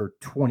did for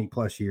 20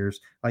 plus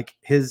years, like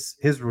his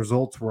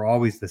results were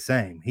always the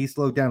same. He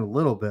slowed down a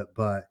little bit,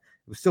 but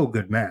it was still a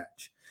good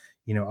match.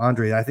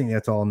 Andre, I think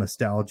that's all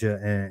nostalgia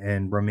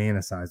and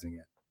romanticizing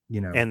it,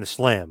 and the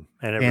slam,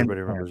 and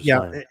everybody remembers the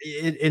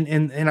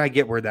slam. And I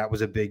get where that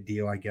was a big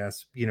deal, I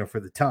guess,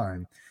 for the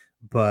time,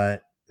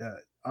 but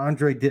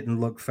Andre didn't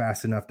look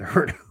fast enough to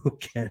hurt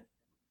Hogan.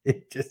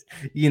 It just,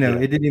 it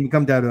didn't even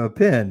come down to a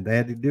pin. They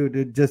had to do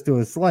it just to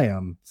a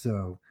slam.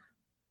 So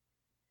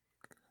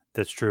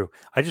that's true.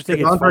 I just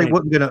think Andre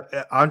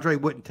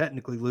wouldn't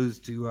technically lose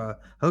to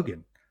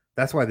Hogan.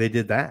 That's why they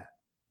did that.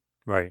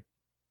 Right.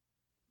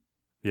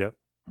 Yep.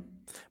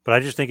 But I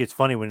just think it's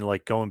funny when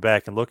going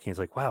back and looking, it's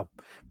like, wow,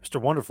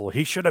 Mr. Wonderful,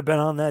 he should have been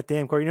on that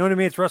damn card. You know what I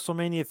mean? It's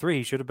WrestleMania 3.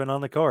 He should have been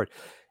on the card.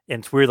 And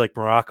it's weird,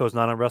 Morocco's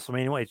not on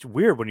WrestleMania 1. It's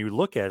weird when you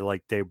look at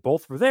it, they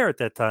both were there at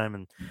that time,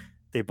 and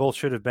they both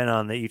should have been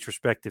on each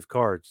respective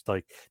cards.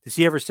 Does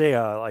he ever say,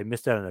 I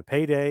missed out on a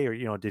payday,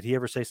 or, did he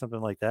ever say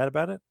something like that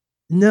about it?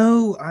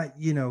 No,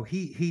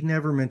 he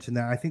never mentioned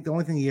that. I think the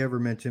only thing he ever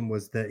mentioned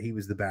was that he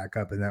was the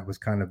backup, and that was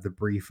kind of the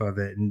brief of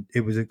it. And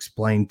it was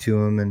explained to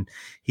him, and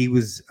he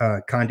was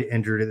kind of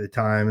injured at the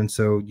time. And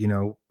so,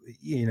 you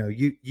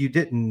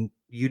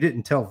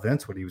didn't tell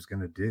Vince what he was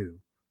going to do.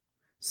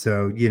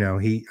 So,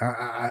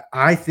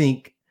 I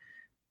think,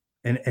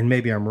 and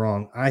maybe I'm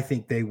wrong. I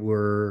think they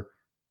were,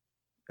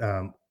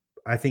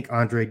 I think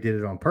Andre did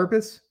it on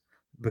purpose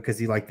because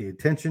he liked the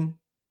attention.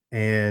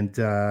 And,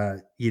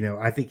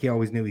 I think he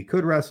always knew he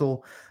could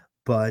wrestle,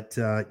 but,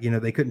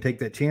 they couldn't take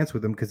that chance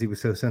with him because he was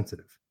so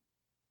sensitive.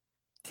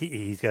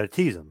 He's got to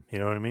tease him. You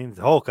know what I mean?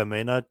 Hulk, I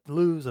may not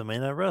lose. I may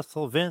not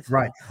wrestle. Vince.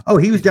 Right. Oh,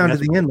 he was down to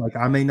the end.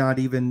 I may not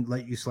even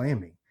let you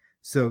slam me.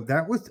 So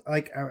that was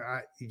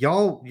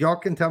y'all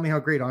can tell me how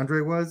great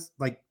Andre was.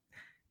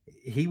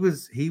 He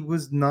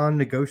was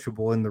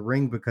non-negotiable in the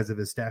ring because of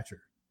his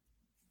stature.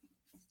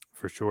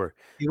 For sure.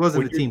 He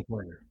wasn't a team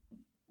player.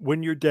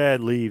 When your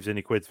dad leaves and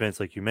he quits Vince,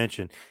 like you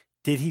mentioned,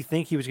 did he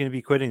think he was going to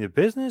be quitting the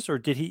business, or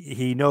did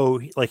he know,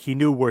 he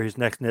knew where his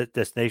next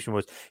destination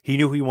was? He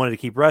knew he wanted to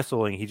keep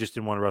wrestling. He just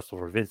didn't want to wrestle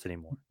for Vince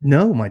anymore.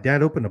 No, my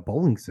dad opened a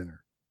bowling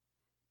center.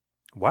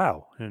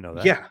 Wow, I didn't know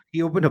that. Yeah,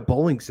 he opened a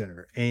bowling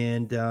center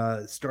and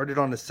started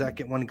on the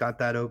second one, got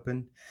that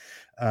open.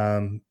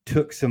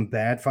 Took some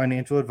bad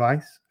financial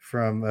advice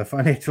from a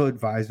financial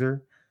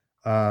advisor.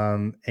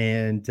 And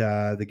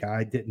the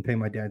guy didn't pay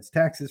my dad's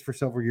taxes for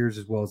several years,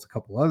 as well as a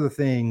couple other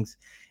things,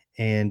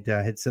 and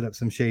had set up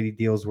some shady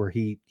deals where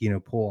he,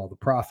 pull all the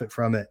profit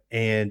from it.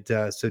 And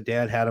so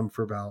dad had him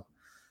for about,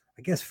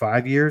 I guess,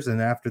 5 years.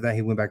 And after that,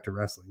 he went back to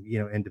wrestling,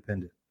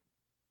 independent.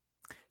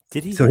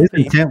 Did he? So his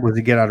intent was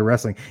to get out of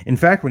wrestling. In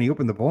fact, when he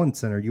opened the bowling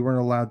center, you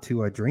weren't allowed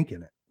to drink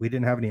in it. We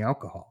didn't have any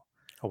alcohol.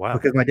 Oh, wow.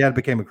 Because my dad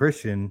became a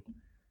Christian,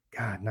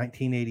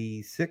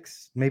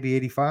 1986, maybe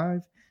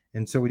 85.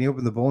 And so when he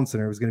opened the bowling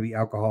center, it was going to be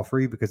alcohol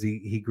free because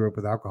he grew up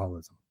with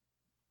alcoholism.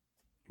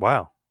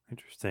 Wow.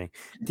 Interesting.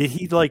 Did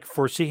he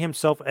foresee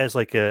himself as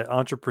like an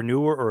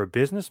entrepreneur or a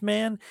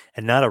businessman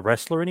and not a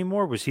wrestler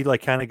anymore? Was he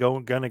kind of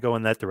going to go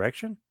in that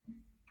direction?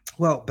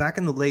 Well, back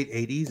in the late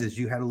 80s, as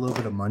you had a little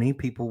bit of money,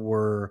 people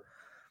were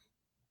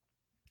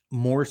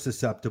more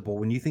susceptible.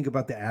 When you think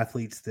about the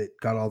athletes that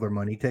got all their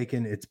money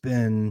taken, it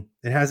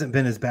hasn't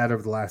been as bad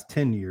over the last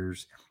 10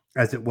 years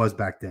as it was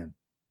back then.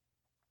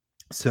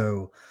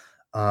 So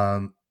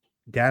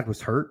dad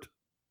was hurt.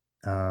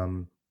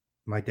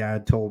 My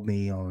dad told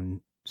me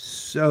on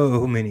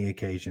so many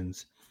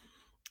occasions,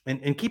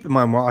 and keep in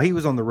mind, while he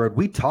was on the road,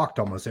 we talked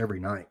almost every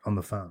night on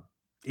the phone,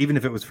 even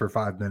if it was for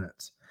 5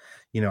 minutes.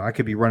 I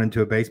could be running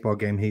to a baseball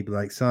game. He'd be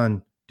like,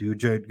 son, do a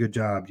good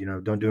job.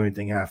 Don't do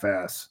anything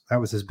half-ass. That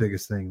was his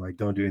biggest thing.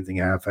 Don't do anything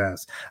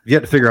half-ass. I've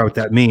yet to figure out what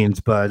that means,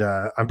 but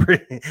I'm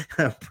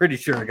pretty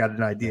sure I got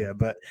an idea.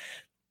 But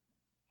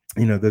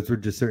those were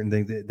just certain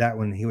things. That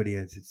one, he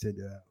said,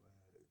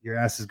 your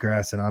ass is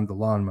grass and I'm the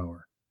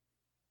lawnmower.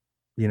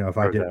 If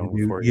I didn't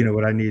do,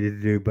 what I needed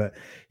to do. But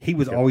he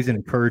was always an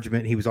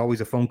encouragement. He was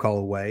always a phone call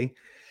away.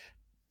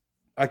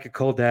 I could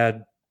call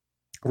dad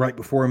right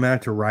before a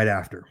match or right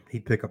after.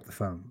 He'd pick up the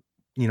phone.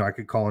 I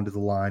could call into the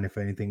line if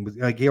anything was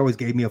he always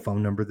gave me a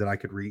phone number that I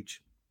could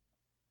reach.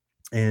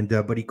 And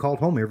but he called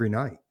home every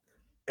night.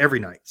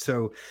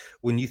 So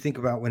when you think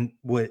about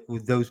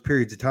with those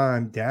periods of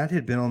time, dad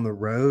had been on the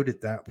road at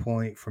that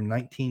point from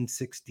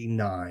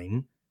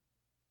 1969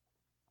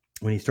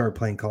 when he started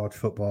playing college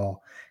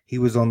football. He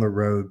was on the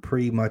road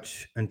pretty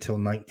much until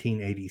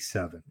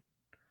 1987.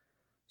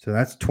 So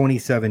that's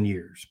 27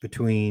 years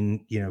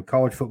between,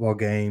 college football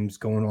games,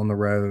 going on the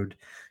road,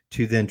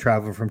 to then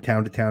travel from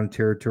town to town,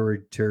 territory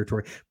to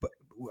territory. But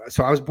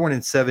so I was born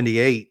in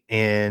 78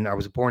 and I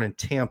was born in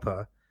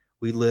Tampa.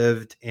 We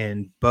lived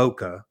in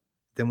Boca.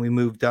 Then we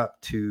moved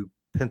up to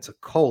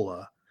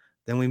Pensacola.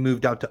 Then we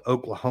moved out to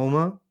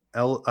Oklahoma,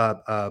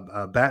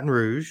 Baton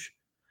Rouge,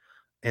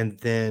 and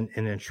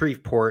then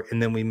Shreveport.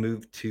 And then we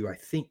moved to, I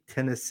think,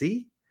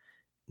 Tennessee,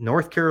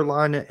 North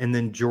Carolina, and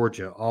then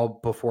Georgia, all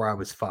before I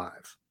was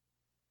 5.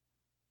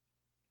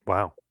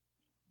 Wow.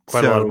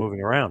 Quite a lot of moving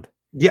around.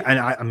 Yeah. And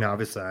I mean,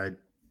 obviously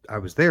I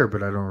was there,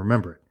 but I don't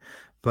remember it.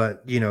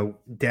 But,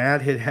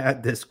 dad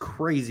had this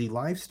crazy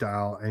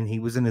lifestyle and he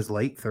was in his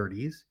late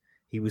 30s.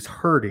 He was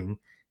hurting.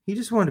 He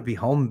just wanted to be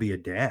home and be a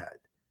dad.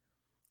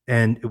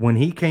 And when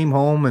he came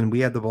home and we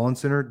had the bowling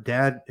center,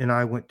 dad and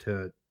I went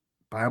to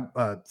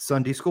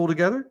Sunday school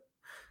together,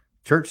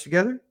 church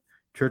together,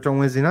 church on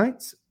Wednesday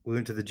nights. We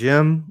went to the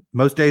gym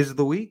most days of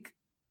the week.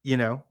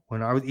 When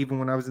I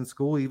was in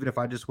school, even if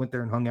I just went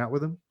there and hung out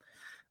with him.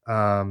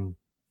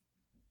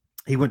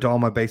 He went to all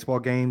my baseball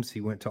games.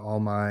 He went to all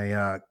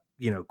my,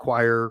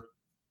 choir,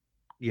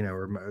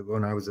 or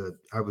when I was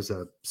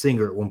a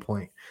singer at one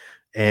point.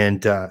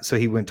 And so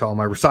he went to all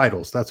my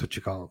recitals. That's what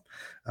you call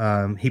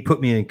them. He put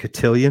me in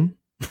cotillion.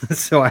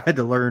 So I had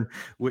to learn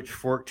which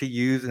fork to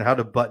use and how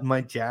to button my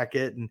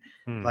jacket. And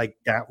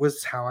that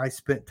was how I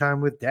spent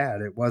time with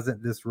dad. It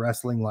wasn't this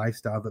wrestling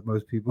lifestyle that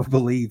most people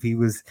believe. He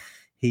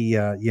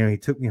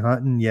took me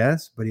hunting.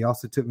 Yes. But he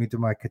also took me to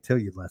my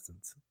cotillion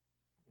lessons.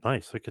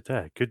 Nice. Look at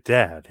that. Good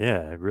dad.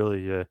 Yeah.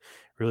 Really,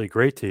 really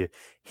great to you.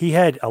 He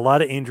had a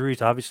lot of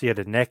injuries. Obviously, he had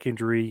a neck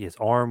injury. His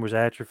arm was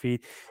atrophied.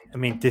 I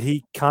mean, did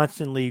he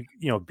constantly,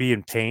 be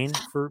in pain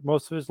for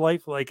most of his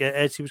life,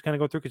 as he was kind of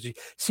going through? Because he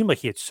seemed like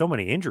he had so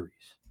many injuries.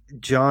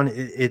 John,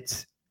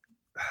 it's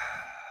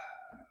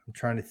I'm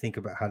trying to think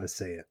about how to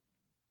say it.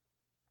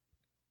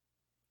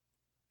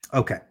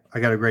 Okay. I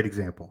got a great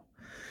example.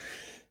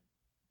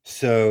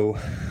 So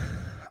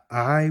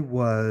I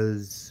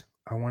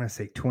want to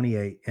say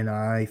 28, and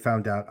I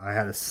found out I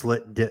had a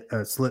slip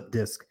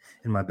disc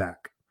in my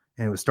back,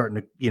 and it was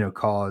starting to,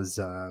 cause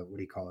what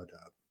do you call it?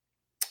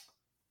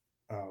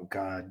 Oh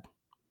God.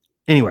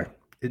 Anyway,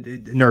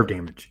 nerve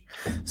damage.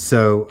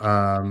 So,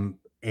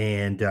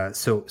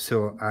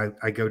 so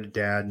I go to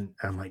dad, and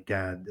I'm like,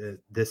 Dad,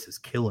 this is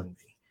killing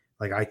me.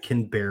 I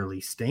can barely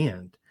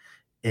stand.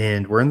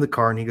 And we're in the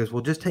car, and he goes,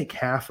 well, just take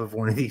half of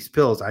one of these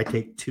pills. I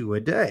take 2 a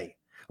day,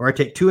 or I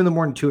take 2 in the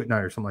morning, 2 at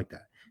night, or something like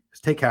that.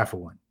 Just take half of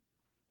one.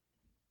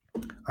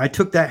 I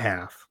took that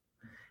half,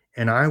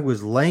 and I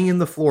was laying in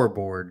the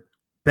floorboard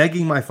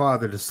begging my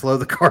father to slow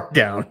the car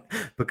down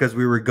because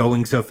we were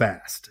going so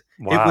fast.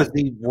 Wow. It was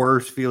the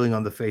worst feeling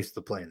on the face of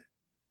the planet.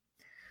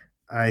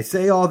 I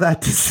say all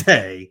that to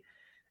say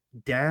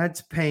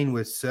Dad's pain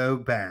was so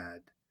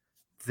bad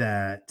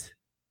that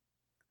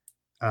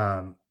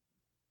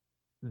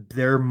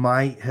there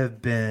might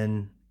have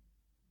been,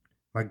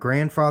 my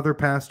grandfather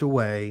passed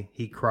away.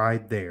 He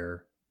cried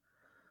there.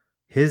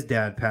 His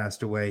dad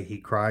passed away. He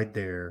cried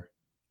there.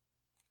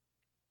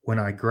 When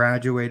I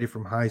graduated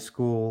from high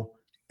school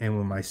and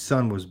when my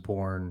son was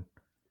born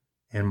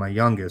and my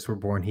youngest were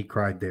born, he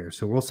cried there.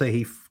 So we'll say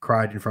he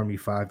cried in front of me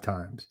 5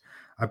 times.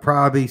 I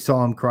probably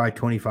saw him cry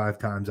 25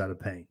 times out of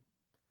pain.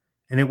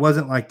 And it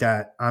wasn't like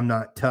that, I'm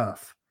not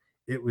tough.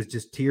 It was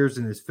just tears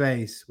in his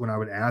face when I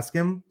would ask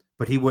him,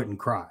 but he wouldn't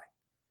cry.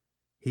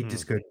 He'd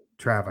just go,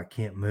 Trav, I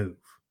can't move.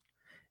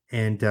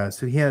 And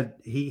so he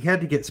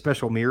had to get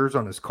special mirrors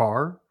on his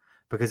car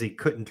because he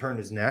couldn't turn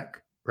his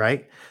neck,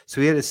 right?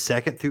 So he had his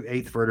 2nd through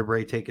 8th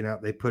vertebrae taken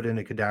out. They put in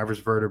a cadaverous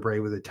vertebrae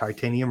with a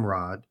titanium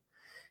rod.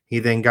 He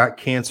then got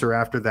cancer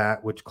after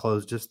that, which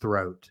closed his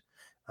throat.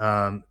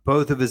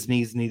 Both of his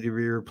knees needed to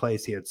be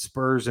replaced. He had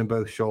spurs in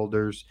both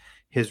shoulders.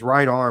 His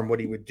right arm, what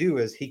he would do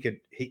is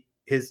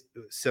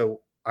so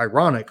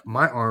ironic,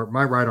 my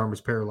right arm was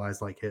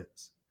paralyzed like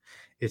his.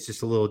 It's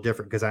just a little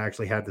different because I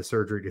actually had the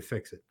surgery to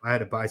fix it. I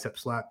had a bicep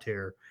slap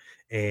tear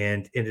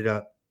and ended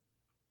up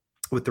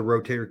with the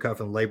rotator cuff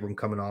and labrum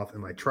coming off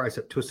and my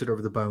tricep twisted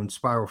over the bone,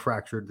 spiral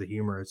fractured the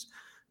humerus.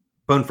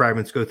 Bone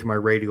fragments go through my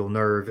radial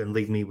nerve and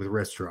leave me with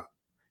wrist drop.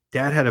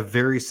 Dad had a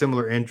very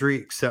similar injury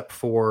except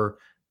for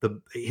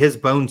his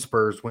bone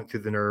spurs went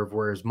through the nerve,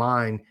 whereas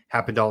mine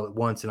happened all at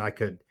once and I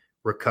could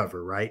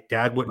recover, right?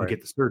 Dad wouldn't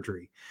get the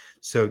surgery.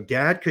 So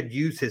Dad could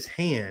use his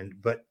hand,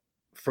 but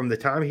from the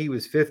time he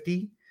was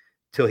 50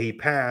 till he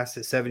passed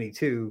at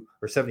 72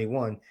 or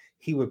 71,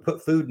 he would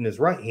put food in his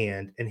right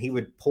hand and he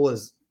would pull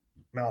his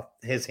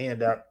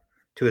hand up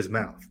to his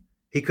mouth.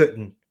 He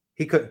couldn't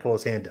pull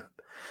his hand up.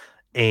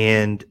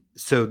 And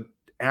so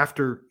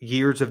after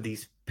years of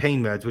these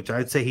pain meds, which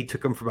I'd say he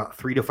took them for about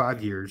 3 to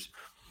 5 years,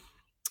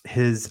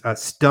 his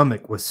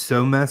stomach was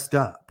so messed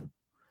up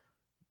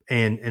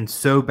and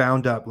so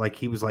bound up. Like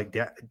he was like,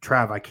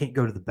 Trav, I can't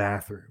go to the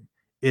bathroom.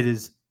 It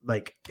is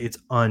like, it's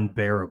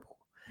unbearable.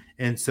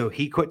 And so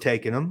he quit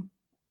taking them.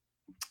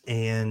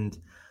 And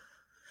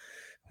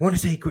I want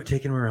to say he quit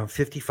taking them around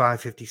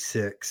 55,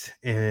 56.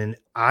 And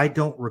I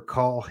don't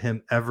recall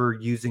him ever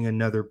using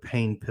another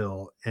pain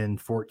pill in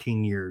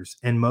 14 years.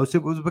 And most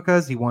of it was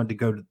because he wanted to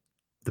go to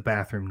the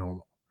bathroom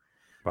normal.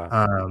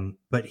 Wow.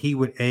 But he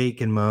would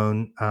ache and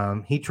moan.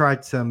 He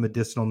tried some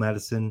medicinal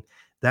medicine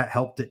that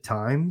helped at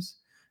times.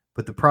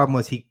 But the problem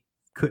was he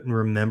couldn't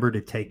remember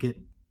to take it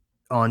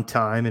on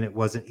time and it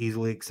wasn't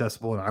easily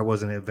accessible and I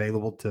wasn't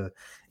available to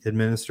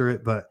administer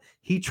it. But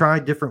he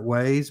tried different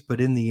ways.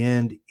 But in the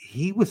end,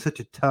 he was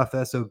such a tough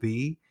SOB.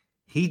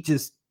 He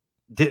just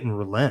didn't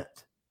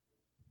relent.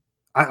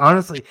 I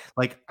honestly,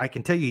 I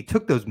can tell you he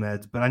took those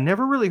meds, but I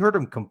never really heard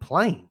him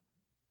complain.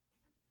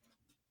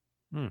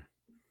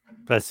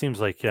 That seems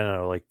like,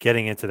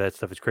 getting into that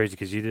stuff is crazy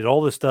because you did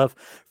all this stuff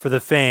for the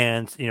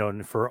fans,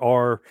 and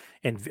for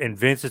and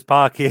Vince's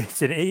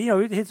pockets and,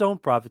 his own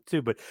profit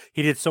too. But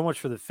he did so much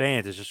for the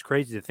fans. It's just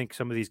crazy to think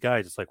some of these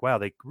guys, it's like, wow,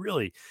 they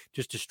really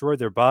just destroyed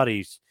their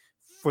bodies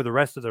for the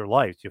rest of their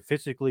lives,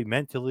 physically,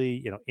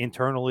 mentally,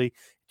 internally,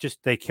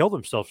 just they kill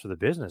themselves for the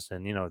business.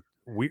 And,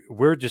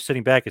 we're just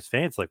sitting back as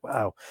fans like,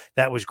 wow,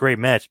 that was a great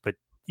match. But,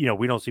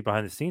 we don't see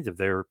behind the scenes of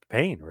their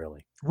pain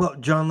really. Well,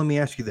 John, let me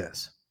ask you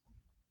this.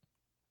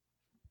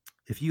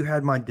 If you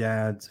had my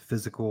dad's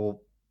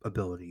physical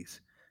abilities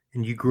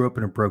and you grew up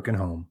in a broken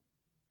home,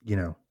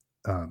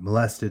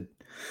 molested,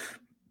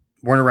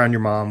 weren't around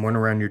your mom, weren't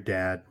around your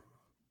dad,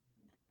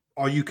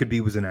 all you could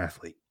be was an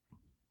athlete.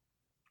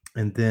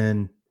 And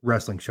then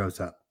wrestling shows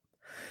up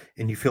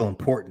and you feel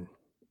important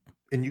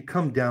and you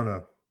come down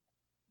a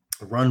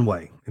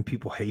runway and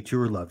people hate you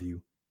or love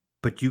you,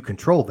 but you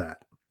control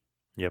that.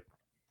 Yep.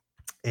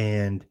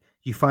 And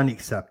you find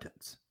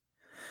acceptance.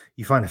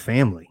 You find a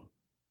family.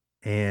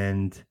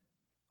 And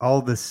all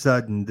of a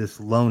sudden, this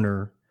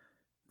loner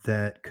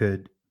that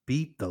could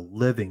beat the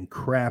living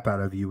crap out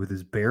of you with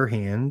his bare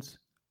hands,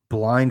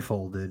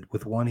 blindfolded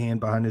with one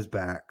hand behind his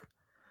back,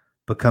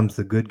 becomes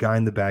the good guy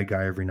and the bad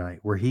guy every night,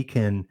 where he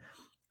can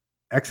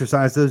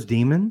exercise those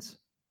demons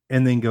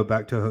and then go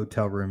back to a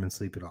hotel room and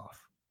sleep it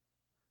off.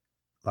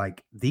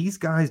 Like, these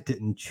guys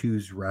didn't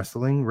choose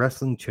wrestling.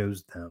 Wrestling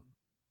chose them.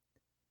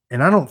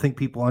 And I don't think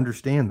people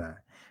understand that.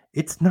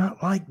 It's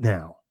not like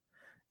now.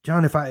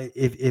 John,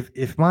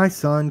 if my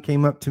son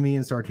came up to me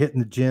and started hitting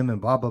the gym and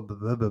blah, blah, blah,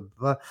 blah, blah,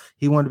 blah,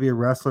 he wanted to be a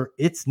wrestler.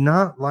 It's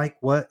not like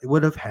what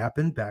would have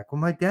happened back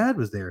when my dad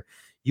was there.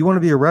 You want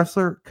to be a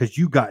wrestler because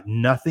you got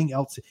nothing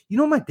else. You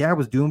know what my dad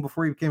was doing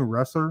before he became a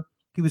wrestler?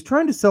 He was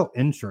trying to sell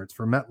insurance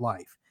for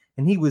MetLife.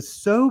 And he was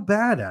so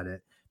bad at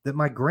it that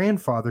my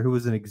grandfather, who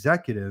was an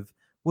executive,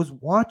 was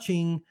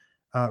watching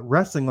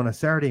wrestling on a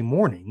Saturday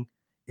morning.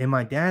 And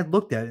my dad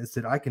looked at it and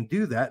said, I can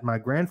do that. And my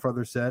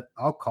grandfather said,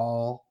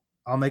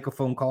 I'll make a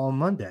phone call on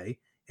Monday,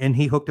 and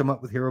he hooked him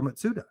up with Hiro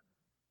Matsuda.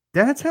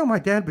 That's how my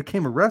dad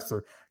became a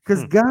wrestler,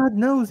 because God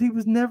knows he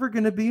was never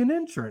going to be an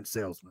insurance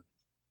salesman.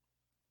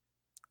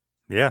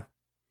 Yeah.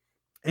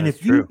 And That's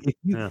if you true. if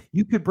you Yeah.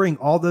 you could bring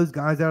all those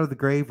guys out of the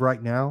grave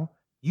right now,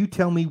 you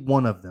tell me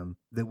one of them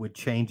that would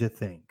change a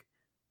thing.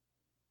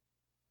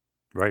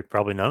 Right.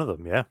 Probably none of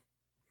them. Yeah.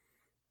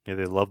 Yeah.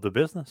 They love the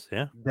business.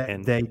 Yeah. That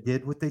And they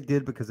did what they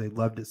did because they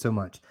loved it so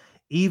much,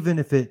 even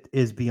if it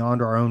is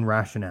beyond our own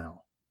rationale.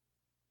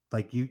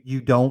 Like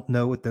you don't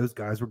know what those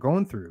guys were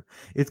going through.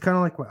 It's kind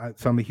of like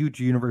so I'm a huge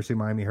University of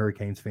Miami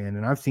Hurricanes fan,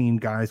 and I've seen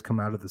guys come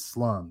out of the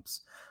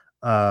slums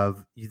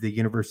of the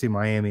University of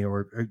Miami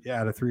or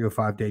out of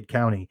 305 Dade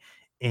County,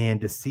 and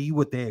to see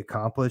what they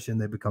accomplish, and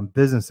they become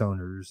business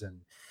owners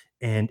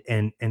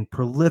and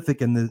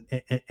prolific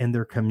in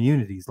their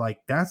communities. Like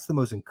that's the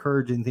most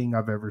encouraging thing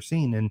I've ever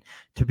seen. And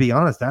to be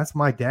honest, that's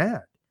my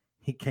dad.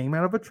 He came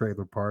out of a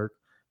trailer park,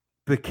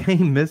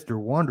 became Mr.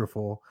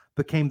 Wonderful,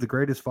 became the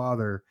greatest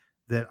father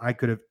that I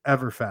could have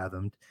ever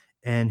fathomed,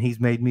 and he's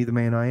made me the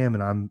man I am,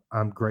 and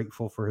I'm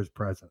grateful for his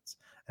presence.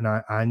 And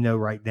I know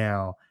right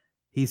now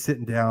he's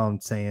sitting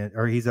down saying,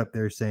 or he's up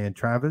there saying,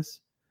 Travis,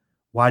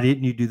 why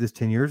didn't you do this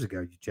 10 years ago,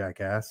 you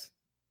jackass?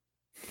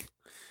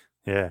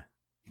 yeah.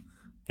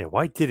 Yeah.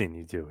 Why didn't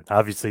you do it?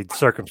 Obviously,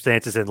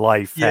 circumstances in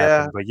life Yeah.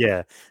 happen, but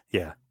yeah.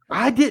 Yeah.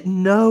 I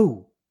didn't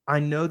know. I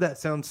know that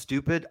sounds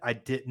stupid. I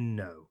didn't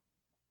know.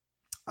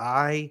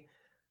 I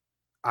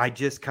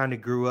just kind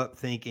of grew up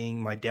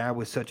thinking my dad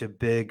was such a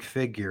big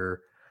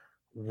figure.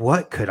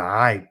 What could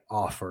I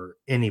offer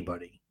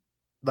anybody?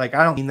 Like,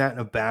 I don't mean that in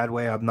a bad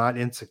way. I'm not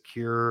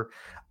insecure.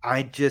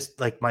 I just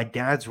like my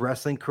dad's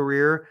wrestling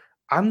career.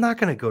 I'm not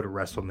going to go to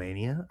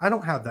WrestleMania. I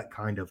don't have that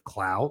kind of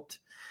clout.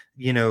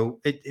 You know,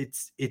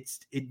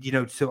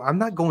 so I'm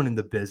not going in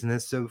the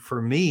business. So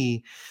for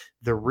me,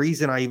 the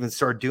reason I even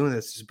started doing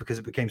this is because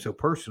it became so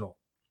personal,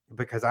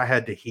 because I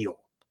had to heal.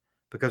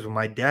 Because when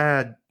my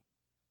dad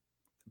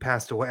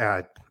passed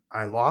away,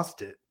 I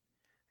lost it.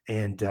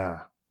 And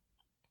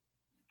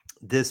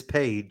this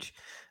page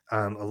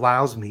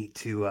allows me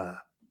to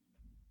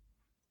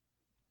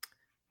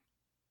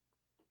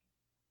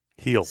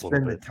heal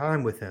spend the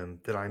time with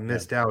him that I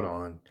missed out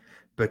on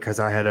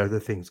because I had other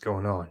things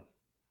going on.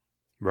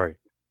 Right.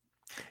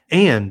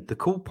 And the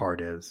cool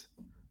part is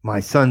my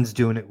son's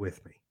doing it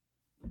with me.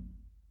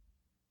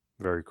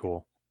 Very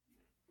cool.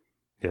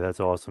 Yeah,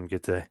 that's awesome.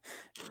 Get to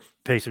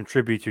pay some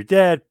tribute to your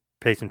dad,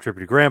 pay some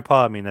tribute to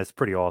grandpa. I mean, that's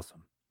pretty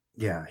awesome.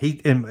 Yeah,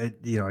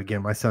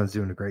 again, my son's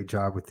doing a great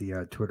job with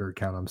the Twitter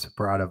account. I'm so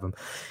proud of him.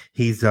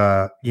 He's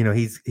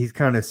he's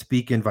kind of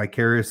speaking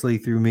vicariously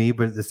through me,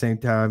 but at the same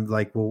time,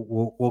 like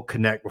we'll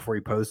connect before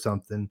he posts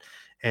something.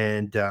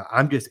 And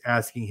I'm just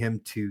asking him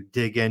to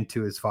dig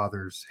into his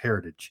father's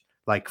heritage,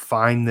 like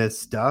find this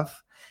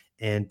stuff.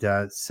 And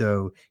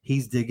so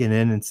he's digging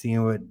in and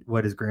seeing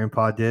what his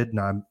grandpa did. And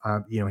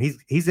I'm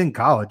he's in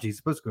college. He's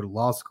supposed to go to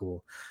law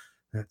school.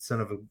 That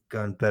son of a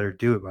gun better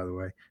do it, by the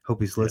way.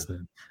 Hope he's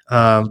listening.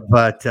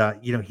 But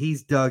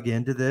he's dug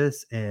into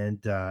this,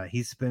 and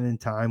he's spending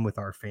time with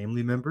our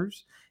family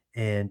members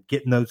and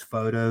getting those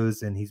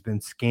photos, and he's been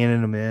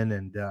scanning them in,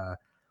 and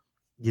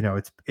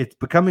it's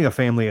becoming a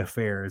family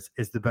affair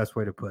is the best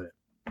way to put it.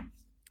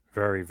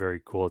 Very, very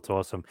cool. It's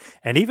awesome.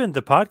 And even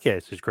the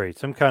podcast is great.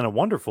 Some kind of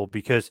wonderful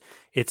because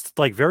it's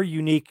like very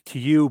unique to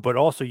you, but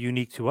also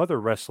unique to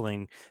other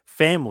wrestling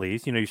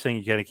families. You know, you're saying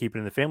you got to keep it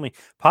in the family.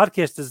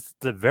 Podcast is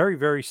the very,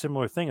 very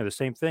similar thing or the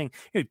same thing.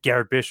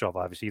 Garrett Bischoff,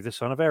 obviously, the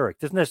son of Eric.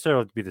 Doesn't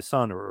necessarily have to be the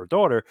son or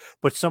daughter,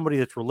 but somebody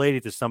that's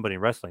related to somebody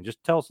in wrestling.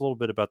 Just tell us a little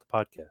bit about the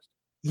podcast.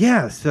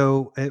 Yeah.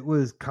 So it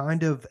was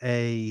kind of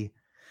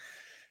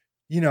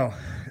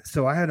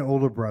so I had an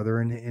older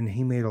brother and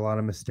he made a lot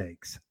of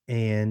mistakes.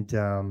 And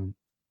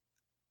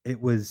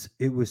it was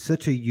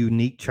such a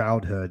unique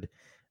childhood.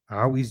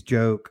 I always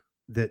joke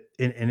that,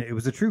 and it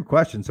was a true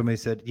question. Somebody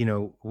said,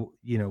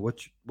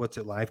 what's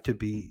it like to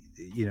be,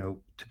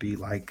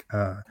 like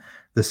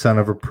the son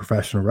of a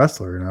professional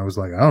wrestler? And I was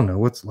like, I don't know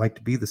what's it like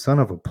to be the son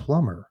of a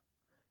plumber.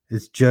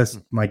 It's just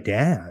my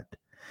dad.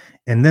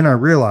 And then I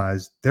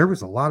realized there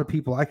was a lot of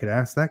people I could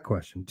ask that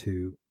question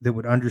to that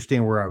would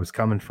understand where I was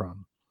coming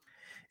from.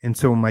 And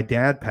so when my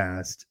dad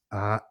passed,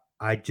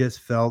 I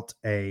just felt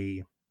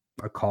a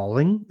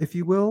calling, if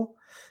you will.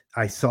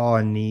 I saw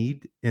a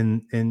need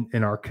in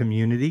our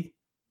community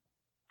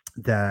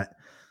that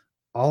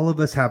all of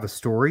us have a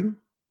story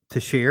to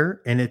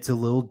share, and it's a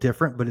little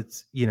different, but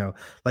it's,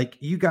 like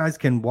you guys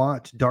can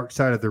watch Dark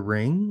Side of the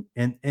Ring,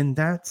 and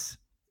that's,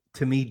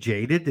 to me,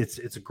 jaded.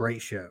 It's a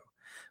great show,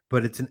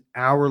 but it's an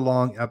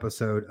hour-long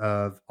episode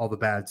of all the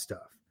bad stuff.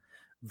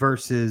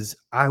 Versus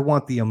I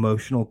want the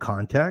emotional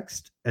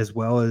context as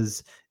well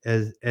as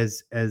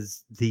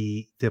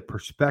the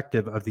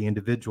perspective of the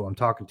individual I'm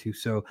talking to.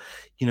 So,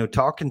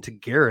 talking to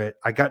Garrett,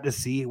 I got to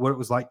see what it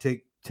was like to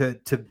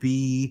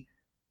be,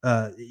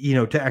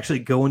 to actually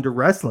go into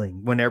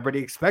wrestling when everybody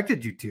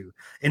expected you to.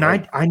 And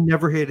right. I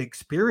never had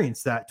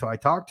experienced that till I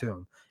talked to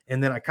him.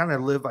 And then I kind of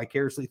live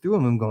vicariously through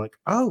him and going like,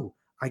 oh,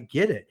 I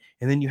get it.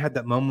 And then you had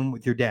that moment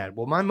with your dad.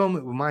 Well, my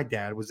moment with my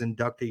dad was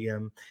inducting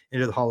him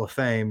into the Hall of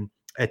Fame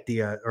at the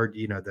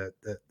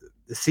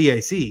the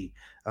CAC,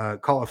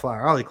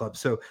 Cauliflower Alley Club.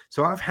 So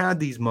I've had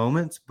these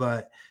moments,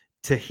 but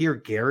to hear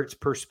Garrett's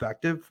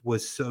perspective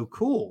was so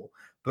cool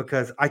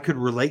because I could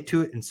relate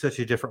to it in such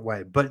a different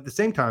way. But at the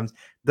same time,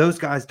 those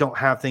guys don't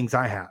have things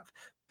I have.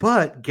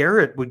 But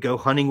Garrett would go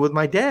hunting with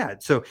my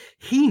dad. So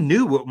he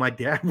knew what my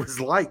dad was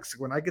like. So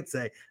when I could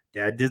say,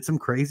 Dad did some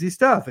crazy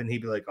stuff, and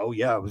he'd be like, oh,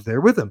 yeah, I was there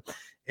with him.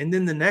 And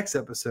then the next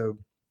episode,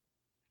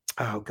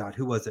 oh, God,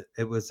 who was it?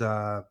 It was,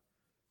 I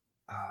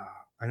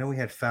know we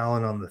had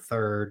Fallon on the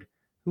third.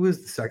 Who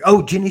was the second?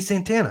 Oh, Jenny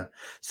Santana.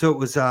 So it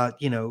was,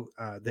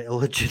 the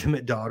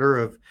illegitimate daughter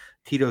of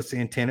Tito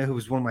Santana, who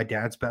was one of my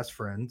dad's best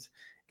friends.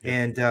 Yeah.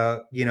 And,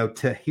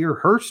 to hear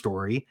her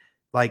story,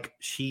 like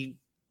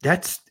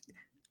that's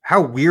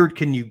how weird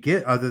can you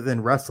get other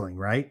than wrestling,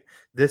 right?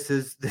 This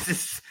is,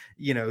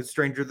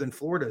 stranger than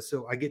Florida.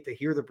 So I get to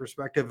hear the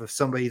perspective of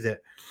somebody that,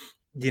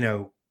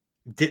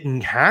 didn't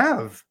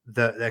have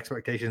the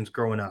expectations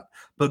growing up,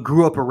 but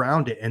grew up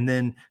around it and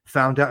then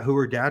found out who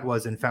her dad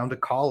was and found a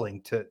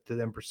calling to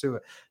then pursue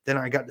it. Then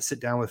I got to sit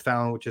down with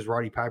Fallon, which is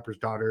Roddy Piper's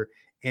daughter,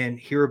 and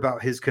hear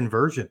about his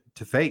conversion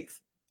to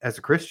faith as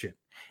a Christian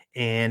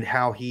and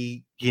how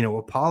he,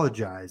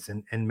 apologized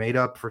and made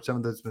up for some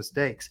of those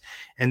mistakes.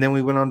 And then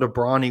we went on to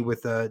Brawny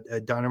with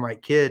a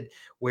Dynamite Kid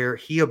where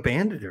he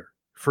abandoned her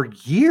for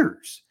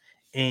years.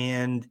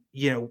 And,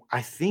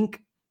 I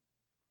think,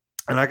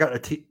 and I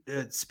got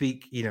to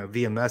speak,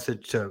 via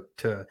message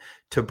to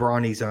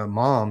Brawny's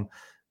mom.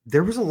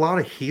 There was a lot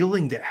of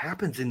healing that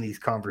happens in these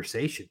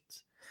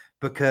conversations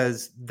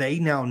because they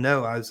now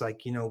know. I was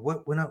like,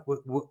 what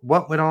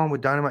went on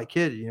with Dynamite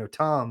Kid?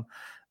 Tom,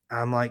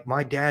 I'm like,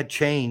 my dad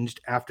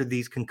changed after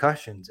these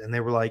concussions, and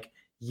they were like,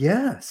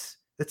 yes,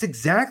 that's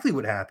exactly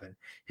what happened.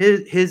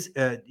 His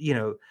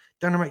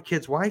Dynamite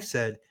Kid's wife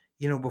said,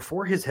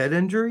 before his head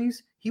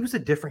injuries, he was a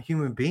different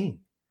human being.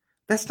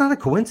 That's not a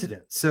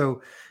coincidence.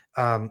 So.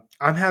 I'm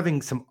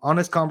having some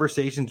honest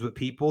conversations with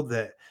people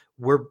that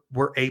we're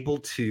able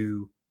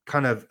to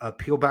kind of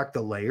peel back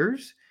the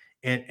layers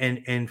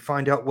and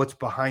find out what's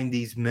behind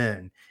these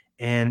men.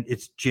 And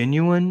it's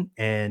genuine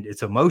and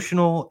it's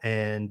emotional,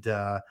 and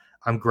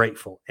I'm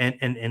grateful.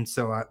 And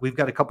so we've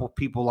got a couple of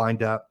people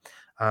lined up.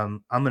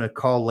 I'm going to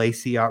call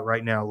Lacey out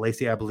right now.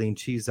 Lacey Abilene,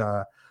 she's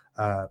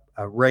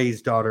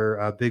Ray's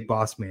daughter, Big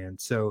Boss Man.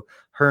 So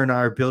her and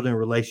I are building a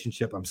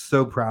relationship. I'm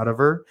so proud of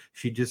her.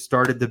 She just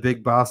started the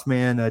Big Boss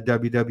Man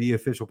WWE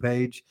official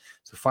page.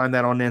 So find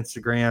that on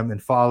Instagram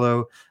and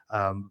follow.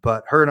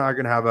 But her and I are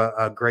going to have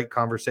a great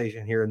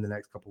conversation here in the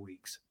next couple of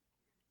weeks.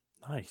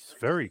 Nice.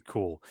 Very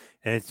cool.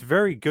 And it's a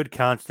very good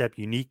concept,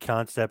 unique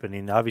concept. I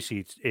mean,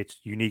 obviously it's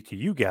unique to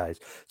you guys.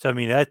 So, I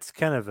mean, that's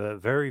kind of a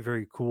very,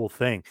 very cool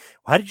thing.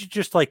 How did you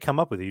just come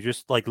up with it? You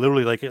just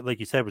literally, like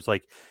you said, was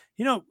like,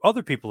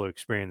 other people are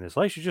experiencing this.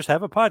 I should just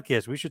have a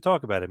podcast. We should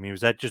talk about it. I mean,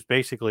 was that just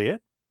basically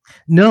it?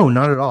 No,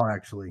 not at all.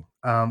 Actually.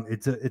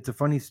 It's a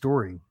funny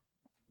story.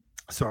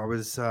 So I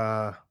was,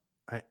 and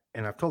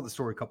I've told the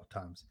story a couple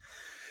of times.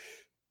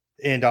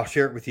 And I'll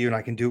share it with you, and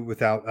I can do it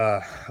without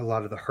a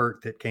lot of the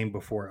hurt that came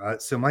before.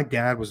 So my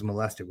dad was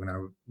molested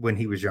when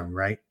he was young,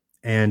 right?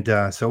 And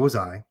so was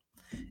I.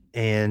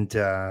 And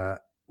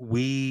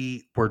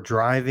we were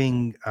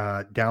driving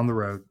down the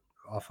road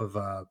off of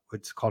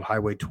what's called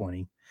Highway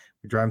 20.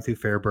 We're driving through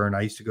Fairburn.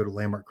 I used to go to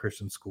Landmark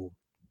Christian School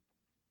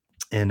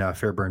in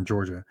Fairburn,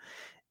 Georgia.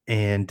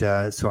 And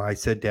so I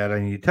said, Dad, I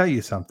need to tell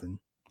you something.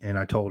 And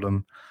I told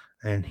him,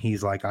 and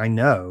he's like, I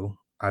know,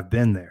 I've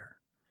been there.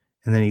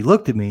 And then he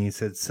looked at me and he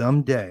said,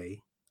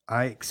 someday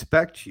I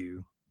expect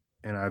you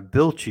and I've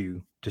built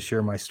you to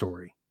share my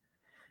story.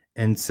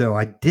 And so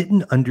I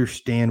didn't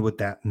understand what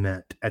that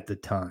meant at the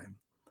time.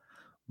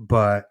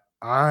 But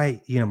my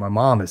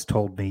mom has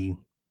told me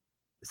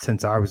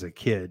since I was a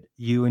kid,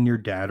 you and your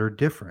dad are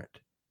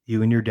different.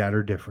 You and your dad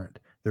are different.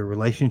 The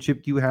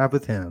relationship you have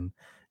with him,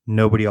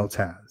 nobody else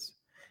has.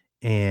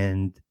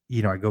 And,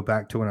 I go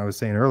back to when I was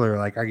saying earlier,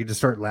 like I could just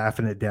start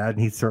laughing at Dad and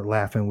he'd start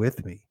laughing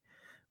with me.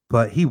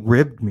 But he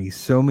ribbed me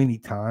so many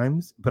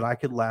times, but I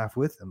could laugh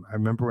with him. I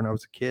remember when I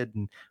was a kid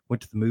and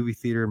went to the movie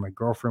theater and my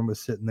girlfriend was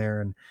sitting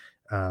there,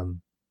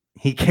 and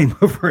he came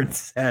over and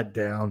sat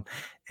down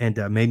and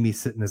made me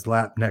sit in his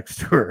lap next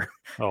to her.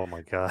 Oh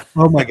my God.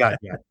 Oh my God.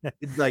 Yeah.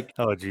 It's like,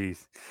 oh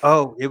geez.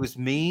 Oh, it was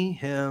me,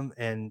 him,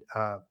 and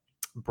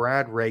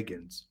Brad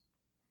Reagans,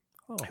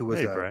 who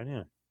was Brad,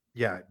 yeah.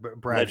 Yeah.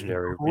 Brad,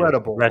 legendary,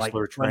 incredible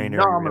wrestler,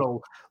 trainer,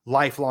 phenomenal,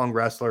 lifelong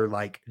wrestler,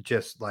 like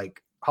just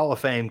like Hall of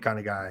Fame kind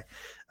of guy.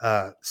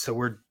 So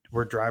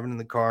we're driving in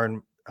the car,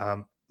 and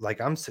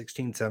I'm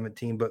 16,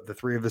 17, but the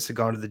three of us had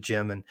gone to the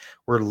gym and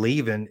we're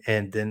leaving.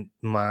 And then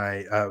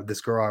my this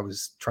girl I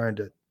was trying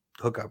to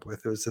hook up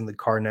with was in the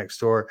car next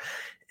door,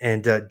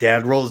 and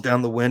Dad rolls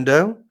down the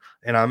window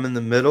and I'm in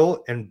the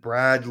middle, and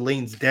Brad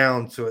leans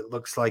down so it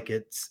looks like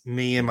it's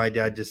me and my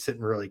dad just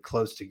sitting really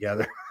close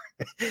together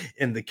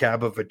in the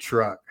cab of a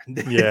truck.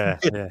 Yeah.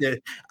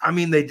 I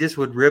mean, they just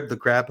would rib the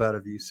crap out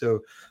of you.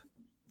 So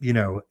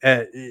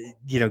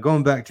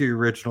going back to your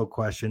original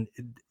question,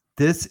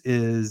 this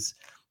is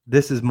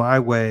my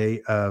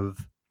way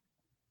of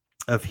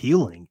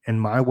healing and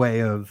my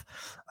way of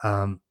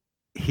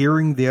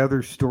hearing the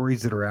other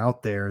stories that are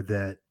out there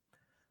that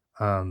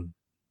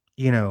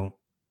You know,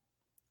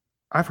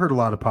 I've heard a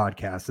lot of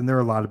podcasts, and there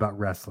are a lot about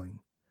wrestling.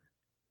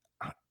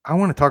 I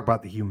want to talk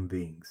about the human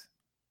beings.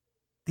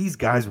 These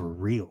guys were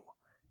real,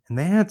 and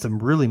they had some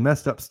really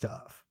messed up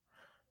stuff.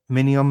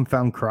 Many of them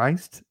found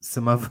Christ.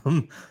 Some of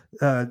them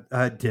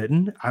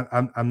didn't.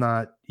 I'm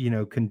not,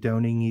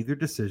 condoning either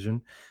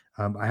decision.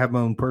 I have my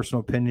own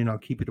personal opinion. I'll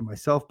keep it to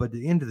myself. But at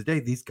the end of the day,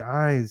 these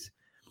guys,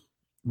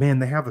 man,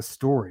 they have a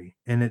story,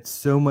 and it's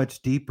so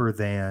much deeper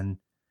than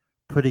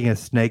putting a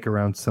snake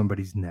around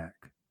somebody's neck,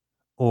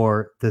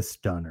 or the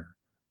stunner,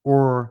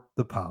 or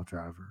the pile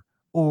driver,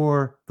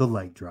 or the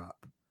leg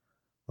drop.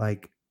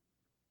 Like,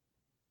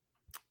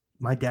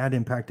 my dad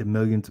impacted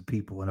millions of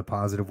people in a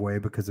positive way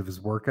because of his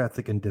work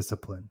ethic and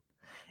discipline.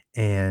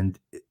 And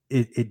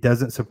it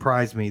doesn't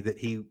surprise me that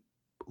he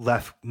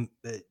left,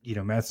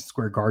 Madison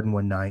Square Garden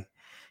one night,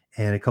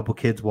 and a couple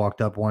kids walked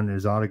up, wanted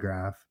his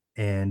autograph.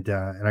 And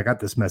I got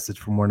this message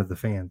from one of the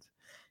fans.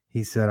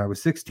 He said, I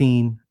was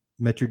 16,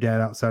 met your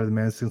dad outside of the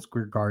Madison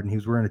Square Garden. He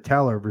was wearing a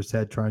towel over his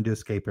head, trying to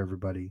escape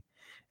everybody.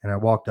 And I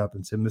walked up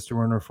and said, Mr.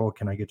 Wonderful,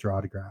 can I get your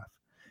autograph?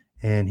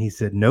 And he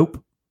said,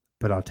 nope,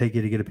 but I'll take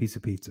you to get a piece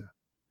of pizza.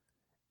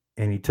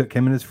 And he took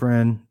him and his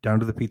friend down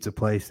to the pizza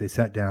place. They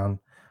sat down.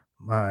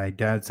 My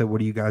dad said, what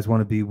do you guys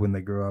want to be when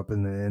they grow up?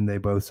 And they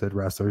both said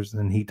wrestlers.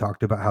 And he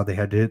talked about how they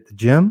had to hit the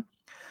gym,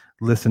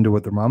 listen to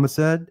what their mama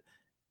said,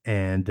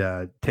 and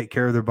take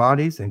care of their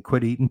bodies and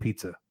quit eating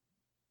pizza.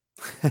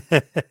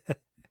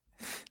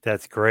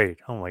 That's great.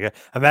 Oh my God.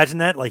 Imagine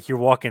that. Like, you're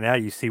walking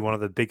out, you see one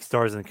of the big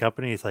stars in the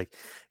company. It's like,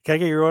 can I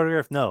get your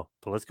autograph? No,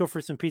 but let's go for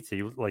some pizza.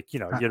 You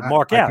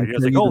mark out. You're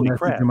like, holy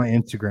crap. On my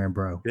Instagram,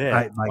 bro.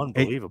 Yeah.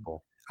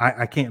 Unbelievable.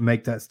 I can't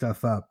make that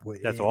stuff up.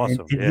 That's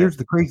awesome. And here's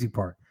the crazy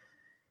part.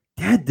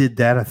 Dad did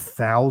that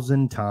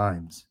 1,000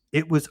 times.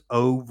 It was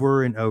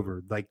over and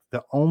over. Like,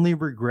 the only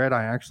regret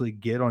I actually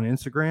get on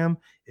Instagram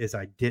is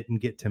I didn't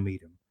get to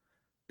meet him.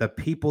 The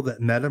people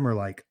that met him are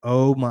like,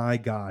 oh my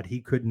God, he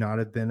could not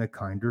have been a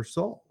kinder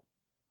soul.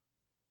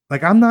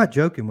 Like, I'm not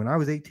joking. When I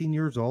was 18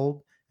 years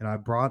old and I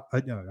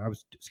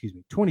was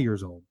 20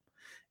 years old,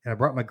 and I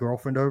brought my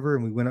girlfriend over,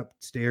 and we went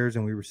upstairs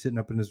and we were sitting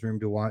up in his room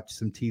to watch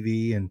some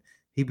TV, and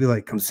he'd be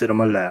like, come sit on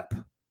my lap.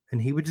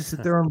 And he would just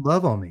sit there and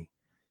love on me.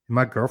 And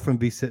my girlfriend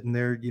would be sitting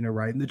there,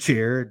 right in the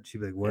chair. And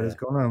she'd be like, what is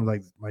going on? I'm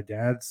like,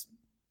 this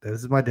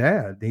is my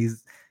dad.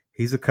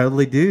 He's a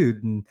cuddly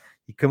dude. And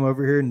you come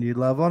over here and you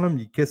love on him,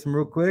 you kiss him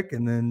real quick.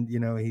 And then,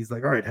 he's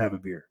like, all right, have a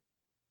beer.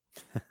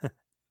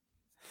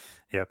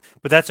 Yeah.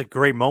 But that's a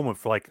great moment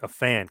for like a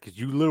fan, because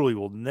you literally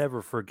will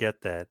never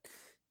forget that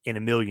in a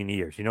million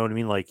years. You know what I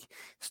mean? Like,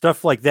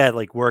 stuff like that,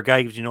 like where a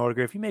guy gives you an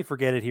autograph, you may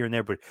forget it here and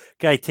there, but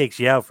guy takes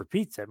you out for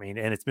pizza. I mean,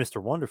 and it's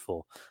Mr.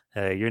 Wonderful.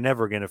 You're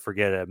never going to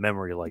forget a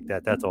memory like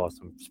that. That's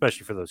awesome,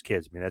 especially for those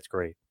kids. I mean, that's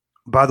great.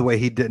 By the way,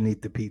 he didn't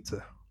eat the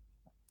pizza.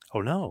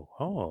 Oh, no.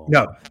 Oh,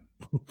 no.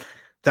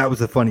 That was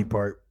the funny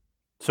part.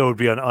 So it would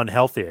be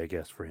unhealthy, I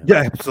guess, for him.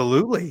 Yeah,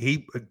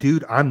 absolutely.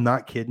 Dude, I'm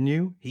not kidding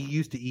you. He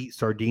used to eat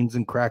sardines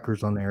and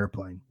crackers on the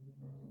airplane.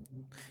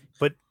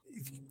 But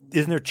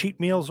isn't there cheat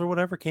meals or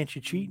whatever? Can't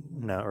you cheat?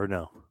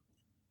 No.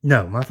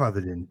 No, my father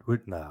didn't.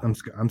 No.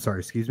 I'm sorry.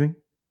 Excuse me.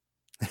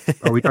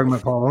 Are we talking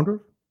about Paul Orndorff?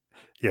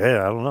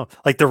 Yeah, I don't know.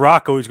 Like, The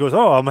Rock always goes,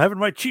 "Oh, I'm having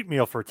my cheat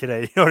meal for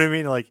today." You know what I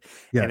mean? Like,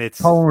 yeah. And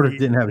it's Paul Orndorff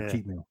didn't have a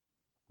cheat meal.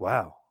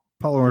 Wow.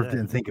 Paul Orndorff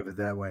didn't think of it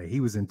that way. He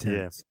was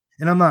intense. Yeah.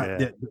 And I'm not.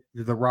 Yeah.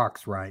 The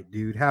Rock's right,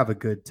 dude. Have a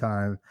good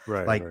time.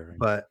 Right. Like, right.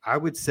 But I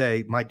would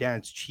say my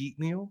dad's cheat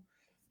meal.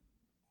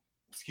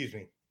 Excuse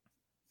me.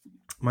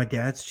 My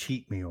dad's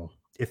cheat meal,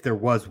 if there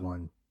was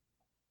one,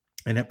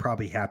 and it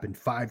probably happened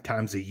 5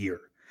 times a year.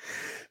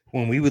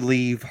 When we would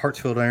leave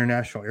Hartsfield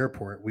International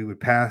Airport, we would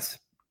pass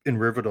in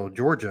Riverdale,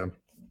 Georgia,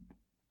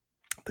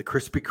 the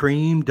Krispy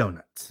Kreme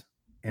donuts.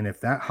 And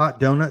if that hot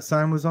donut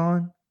sign was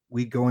on,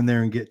 we'd go in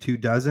there and get 2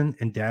 dozen,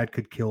 and Dad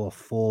could kill a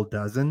full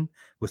dozen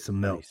with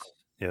some milk. Nice.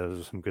 Yeah, those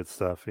are some good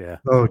stuff. Yeah.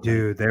 Oh,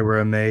 dude, they were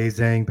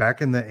amazing.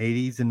 Back in the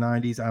 80s and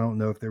 90s, I don't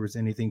know if there was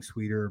anything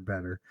sweeter or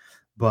better.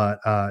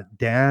 But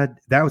Dad,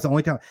 that was the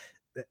only time.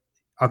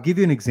 I'll give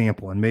you an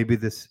example, and maybe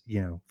this,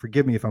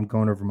 forgive me if I'm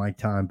going over my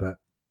time, but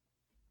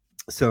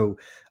so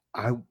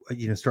I,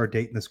 started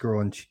dating this girl,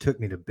 and she took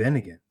me to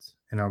Bennigan's,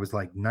 and I was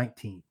like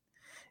 19,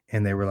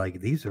 and they were like,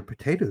 these are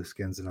potato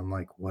skins. And I'm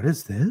like, what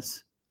is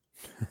this?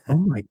 Oh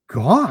my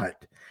God.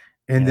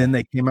 And then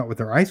they came out with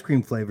their ice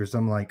cream flavors.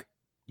 I'm like,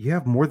 you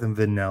have more than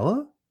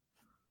vanilla?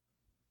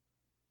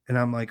 And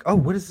I'm like, oh,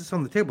 what is this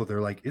on the table?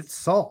 They're like, it's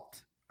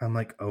salt. I'm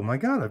like, oh my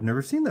God, I've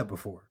never seen that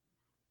before.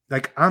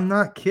 Like, I'm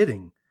not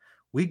kidding.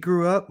 We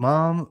grew up,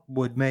 Mom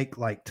would make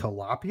like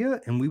tilapia,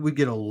 and we would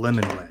get a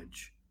lemon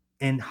wedge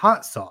and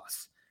hot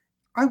sauce.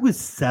 I was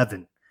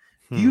 7.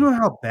 Do you know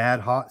how bad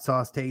hot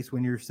sauce tastes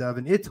when you're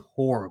 7? It's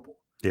horrible.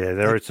 Yeah,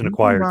 it's an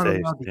acquired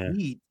taste. To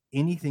eat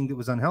anything that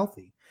was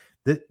unhealthy.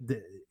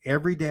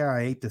 Every day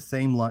I ate the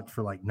same lunch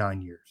for like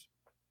 9 years.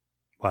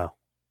 Wow.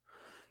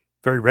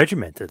 Very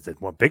regimented.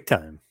 Well, big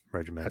time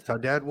regimented. That's how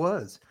Dad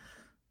was.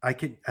 I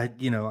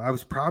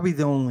was probably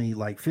the only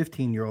like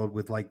 15-year-old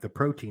with like the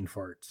protein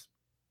farts.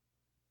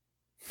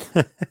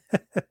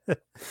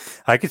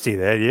 I could see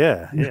that.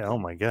 Yeah. Yeah. Oh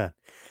my God.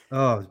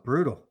 Oh, it's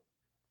brutal.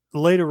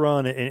 Later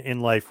on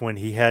in life, when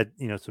he had,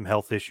 some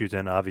health issues,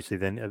 and obviously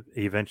then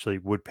he eventually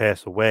would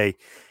pass away,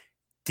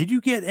 did you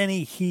get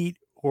any heat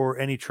or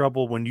any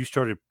trouble when you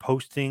started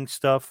posting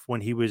stuff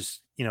when he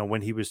was,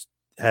 when he was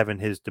having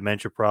his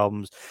dementia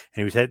problems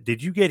and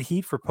did you get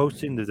heat for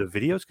posting the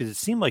videos? Because it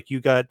seemed like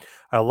you got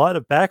a lot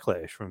of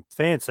backlash from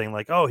fans saying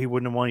like, oh, he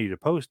wouldn't want you to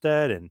post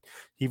that. And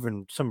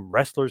even some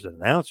wrestlers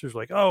and announcers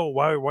like, oh,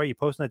 why are you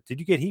posting that? Did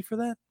you get heat for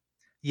that?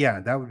 Yeah,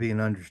 that would be an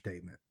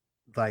understatement.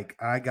 Like,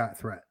 I got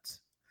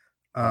threats.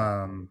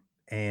 Everybody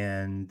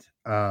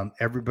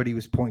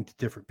was pointing to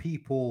different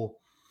people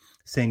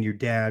saying your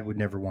dad would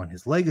never want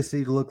his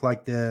legacy to look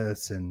like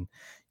this, and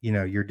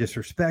you're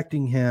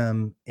disrespecting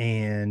him.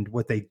 And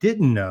what they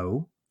didn't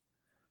know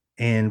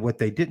and what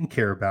they didn't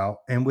care about,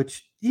 and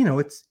which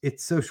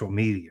it's social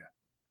media,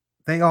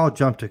 they all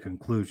jump to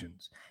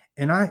conclusions.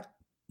 And I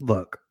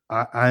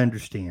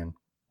understand.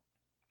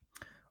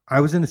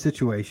 I was in a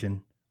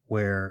situation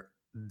where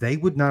they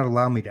would not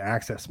allow me to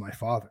access my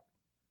father.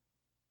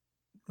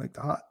 Like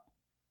that.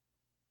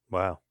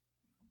 Wow.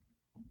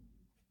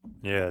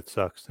 Yeah, it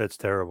sucks. That's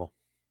terrible.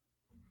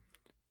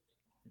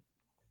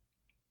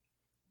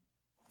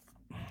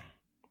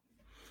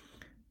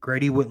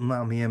 Grady wouldn't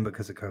allow me in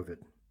because of COVID.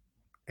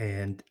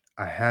 And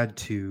I had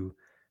to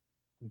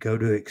go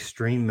to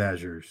extreme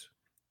measures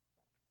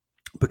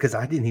because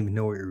I didn't even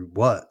know where he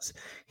was.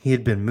 He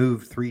had been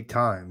moved 3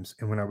 times.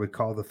 And when I would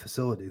call the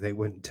facility, they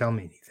wouldn't tell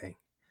me anything.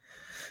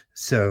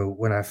 So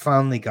when I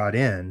finally got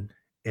in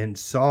and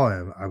saw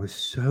him, I was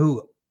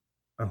so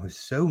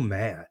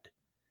mad.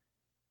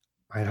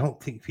 I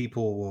don't think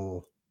people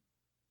will.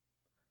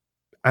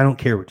 I don't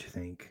care what you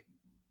think,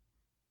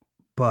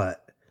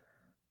 but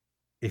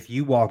if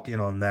you walked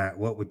in on that,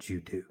 what would you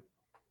do?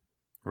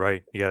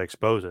 Right. You got to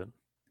expose it.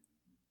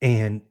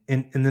 And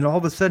then all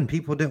of a sudden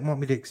people didn't want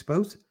me to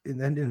expose it. And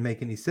that didn't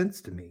make any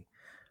sense to me.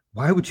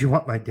 Why would you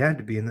want my dad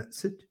to be in that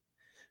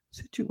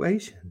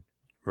situation?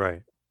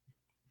 Right.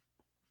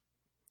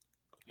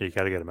 You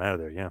got to get him out of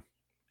there. Yeah.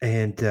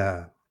 And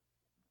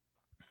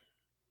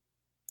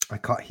I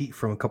caught heat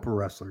from a couple of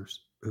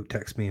wrestlers who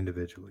text me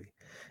individually.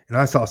 And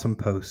I saw some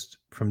posts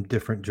from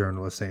different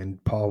journalists saying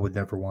Paul would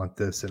never want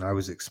this and I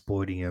was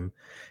exploiting him.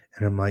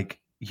 And I'm like,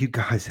 you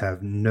guys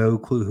have no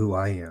clue who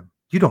I am.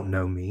 You don't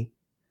know me.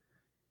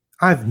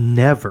 I've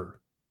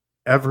never,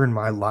 ever in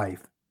my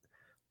life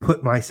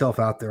put myself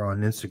out there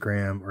on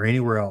Instagram or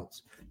anywhere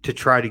else to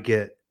try to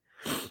get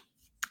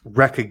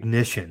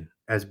recognition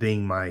as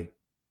being my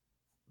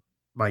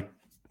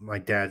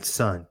dad's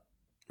son.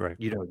 Right.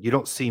 You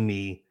don't see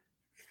me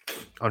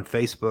on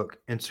Facebook,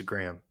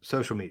 Instagram,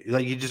 social media.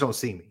 Like, you just don't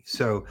see me.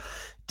 So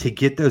to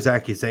get those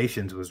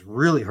accusations was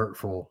really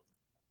hurtful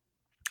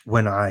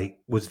when I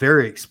was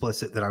very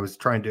explicit that I was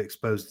trying to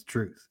expose the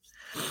truth.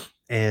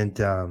 And,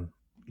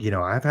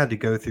 I've had to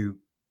go through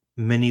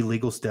many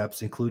legal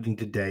steps, including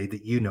today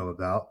that you know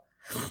about.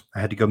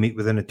 I had to go meet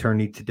with an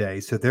attorney today.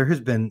 So there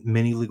has been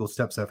many legal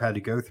steps I've had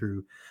to go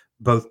through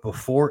both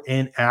before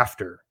and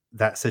after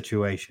that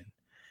situation.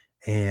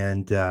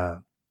 And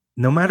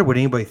no matter what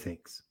anybody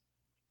thinks,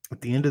 at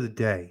the end of the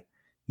day,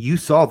 you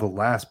saw the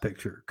last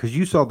picture because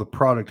you saw the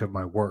product of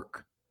my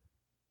work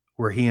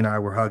where he and I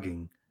were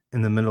hugging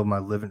in the middle of my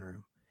living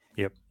room.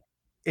 Yep.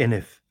 And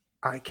if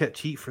I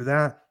catch heat for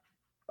that,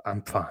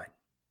 I'm fine.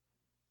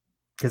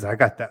 Because I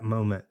got that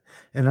moment.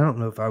 And I don't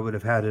know if I would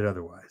have had it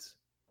otherwise.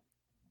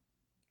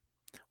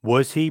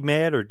 Was he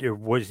mad, or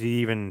was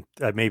he even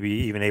maybe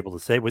even able to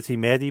say, was he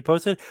mad that he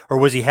posted, or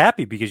was he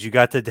happy because you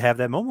got to have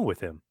that moment with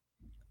him?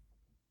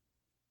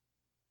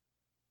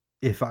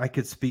 If I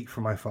could speak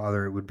for my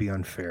father, it would be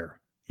unfair.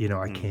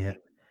 I can't.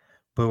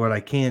 But what I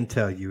can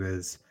tell you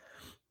is,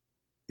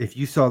 if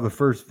you saw the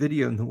first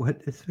video and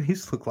what his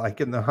face looked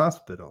like in the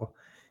hospital,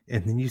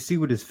 and then you see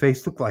what his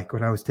face looked like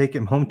when I was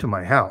taking him home to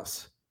my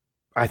house,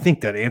 I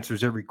think that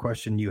answers every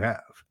question you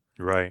have.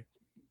 Right.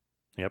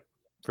 Yep,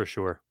 for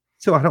sure.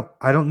 So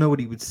I don't know what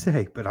he would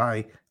say, but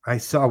I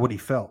saw what he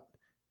felt,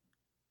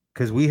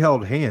 because we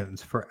held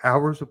hands for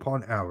hours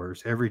upon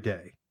hours every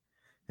day,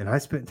 and I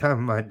spent time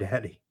with my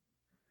daddy.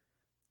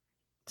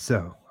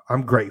 So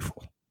I'm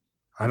grateful.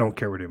 I don't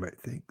care what anybody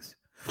thinks.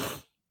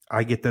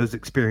 I get those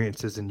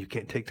experiences, and you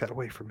can't take that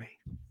away from me.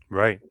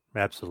 Right.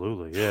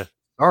 Absolutely. Yeah.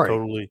 All right.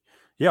 Totally.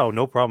 Yeah. Oh,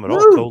 no problem at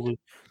all.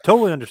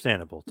 Totally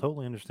understandable.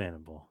 Totally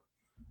understandable.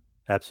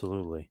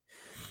 Absolutely.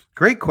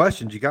 Great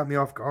questions. You got me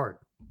off guard.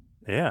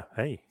 Yeah.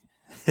 Hey,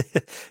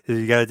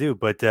 you got to do.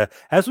 But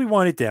as we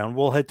wind it down,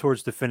 we'll head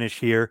towards the finish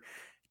here.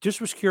 Just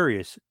was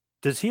curious.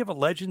 Does he have a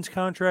Legends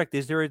contract?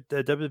 Is there a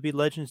WWE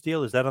Legends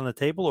deal? Is that on the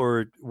table,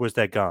 or was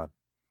that gone?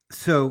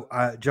 So,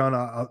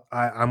 John,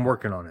 I'm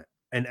working on it,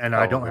 and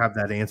I don't have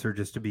that answer,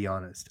 just to be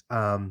honest.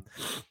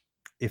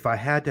 If I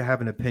had to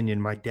have an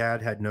opinion, my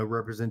dad had no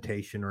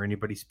representation or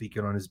anybody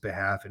speaking on his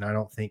behalf, and I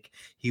don't think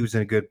he was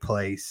in a good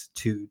place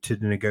to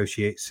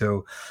negotiate.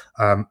 So,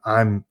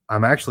 I'm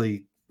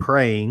actually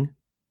praying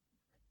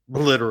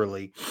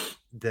literally,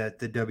 that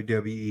the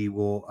WWE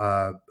will,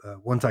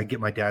 once I get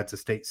my dad's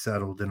estate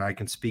settled and I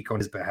can speak on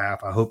his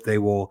behalf, I hope they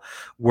will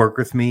work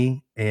with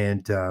me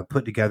and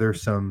put together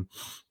some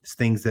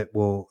things that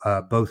will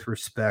both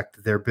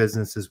respect their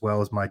business as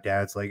well as my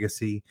dad's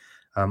legacy.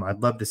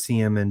 I'd love to see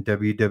him in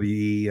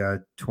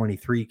WWE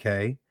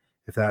 23K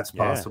if that's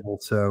possible.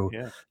 So,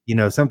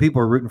 some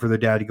people are rooting for their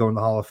dad to go in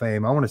the Hall of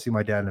Fame. I want to see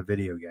my dad in a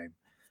video game.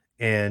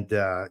 And,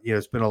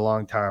 it's been a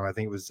long time. I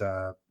think it was,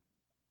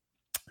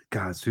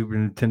 Super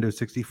Nintendo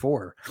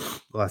 64,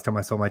 the last time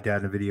I saw my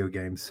dad in a video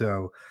game.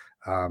 So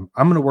I'm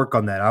going to work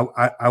on that.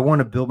 I want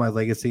to build my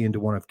legacy into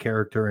one of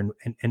character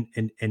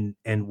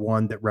and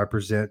one that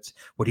represents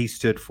what he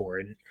stood for.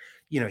 And,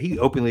 he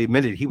openly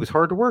admitted he was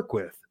hard to work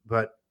with,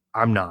 but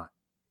I'm not,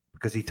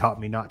 because he taught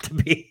me not to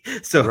be.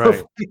 So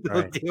hopefully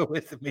they'll deal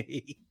with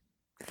me.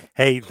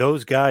 Hey,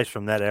 those guys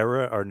from that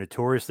era are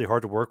notoriously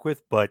hard to work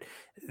with, but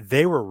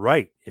they were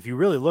right. If you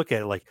really look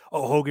at it, like,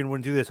 oh, Hogan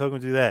wouldn't do this, Hogan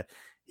would do that.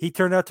 He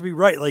turned out to be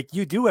right. Like,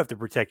 you do have to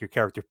protect your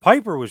character.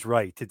 Piper was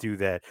right to do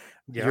that.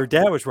 Yeah. Your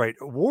dad was right.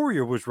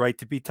 Warrior was right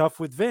to be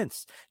tough with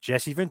Vince.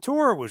 Jesse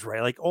Ventura was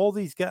right. Like, all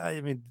these guys, I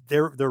mean,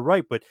 they're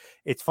right. But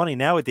it's funny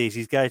nowadays,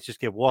 these guys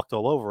just get walked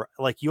all over.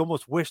 Like, you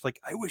almost wish,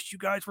 like, I wish you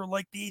guys were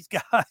like these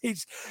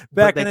guys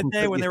back in the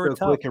day when they were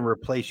tough. Quick and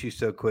replace you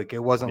so quick. It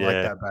wasn't like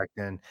that back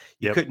then.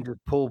 You couldn't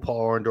just pull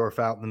Paul Orndorff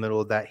out in the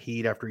middle of that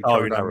heat after he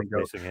turned on and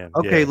go,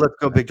 okay, let's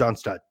go Big John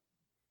Studd.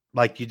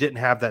 Like, you didn't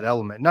have that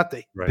element. Not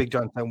that Big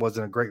John Studd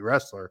wasn't a great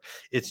wrestler.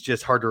 It's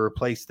just hard to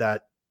replace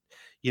that,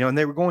 and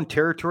they were going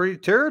territory to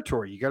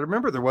territory. You got to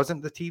remember, there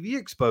wasn't the TV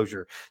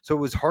exposure. So it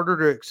was harder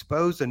to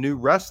expose a new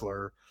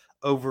wrestler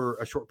over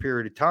a short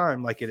period of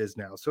time like it is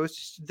now. So it's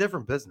just a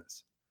different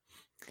business.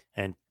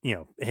 And,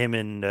 him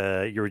and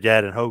your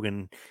dad and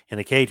Hogan in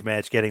a cage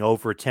match getting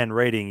over a 10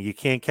 rating, you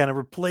can't kind of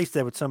replace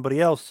that with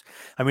somebody else.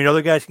 I mean,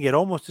 other guys can get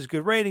almost as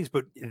good ratings,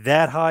 but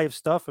that high of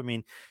stuff, I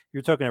mean,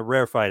 you're talking a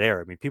rarefied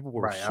era. I mean, people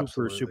were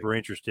super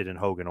interested in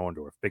Hogan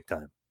Orndorff, big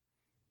time.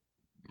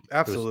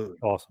 Absolutely.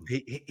 Awesome.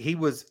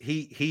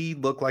 He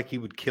looked like he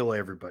would kill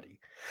everybody.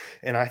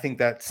 And I think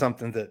that's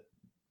something that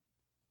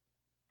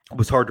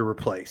was hard to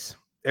replace.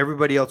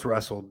 Everybody else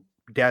wrestled.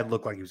 Dad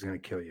looked like he was going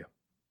to kill you.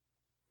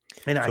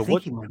 And I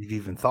think he might have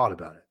even thought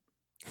about it.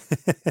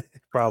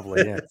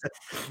 Probably, yeah.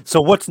 So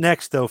what's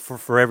next, though,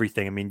 for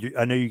everything? I mean,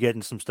 I know you're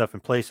getting some stuff in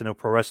place. I know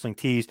Pro Wrestling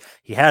Tees,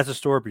 he has a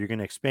store, but you're going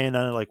to expand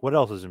on it. Like, what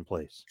else is in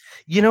place?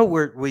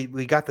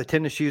 We got the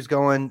tennis shoes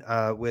going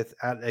with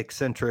at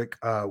Eccentric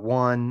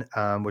One,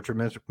 which are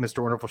Mr.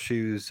 Wonderful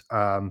shoes.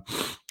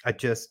 I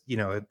just,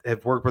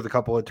 have worked with a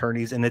couple of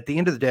attorneys. And at the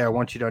end of the day, I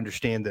want you to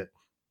understand that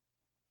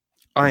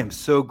I am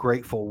so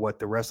grateful what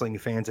the wrestling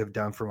fans have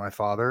done for my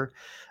father.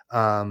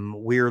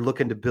 We're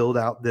looking to build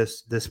out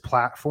this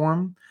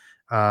platform.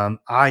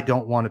 I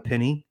don't want a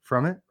penny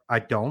from it. I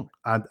don't.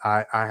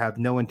 I have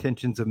no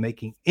intentions of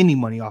making any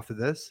money off of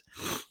this.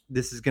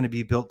 This is going to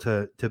be built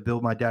to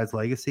build my dad's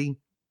legacy.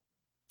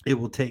 It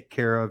will take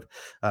care of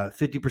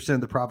 50%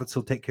 of the profits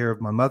will take care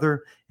of my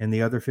mother, and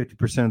the other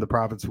 50% of the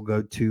profits will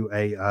go to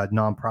a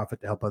nonprofit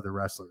to help other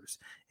wrestlers.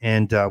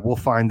 And we'll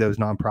find those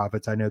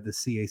nonprofits. I know the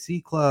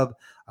CAC Club.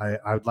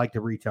 I would like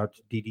to reach out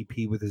to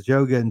DDP with his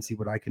yoga and see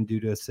what I can do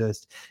to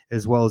assist,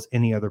 as well as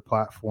any other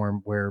platform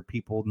where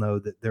people know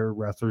that there are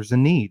wrestlers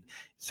in need.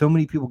 So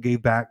many people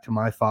gave back to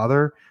my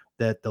father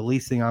that the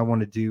least thing I want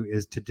to do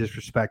is to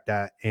disrespect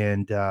that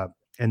and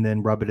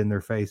then rub it in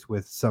their face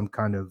with some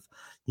kind of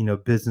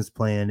business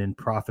plan and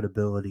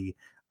profitability.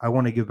 I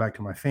want to give back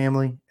to my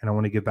family, and I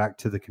want to give back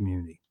to the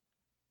community.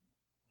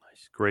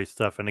 Nice, great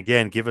stuff. And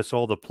again, give us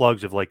all the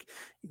plugs of like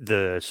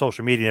the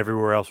social media and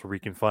everywhere else where we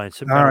can find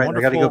some. All right, I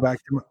got to go back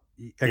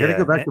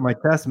to my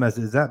test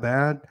message. Is that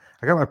bad?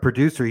 I got my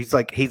producer.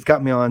 He's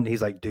got me on.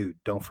 He's like, dude,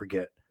 don't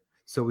forget.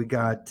 So we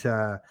got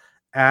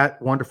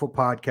at Wonderful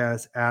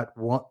Podcast, at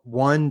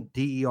one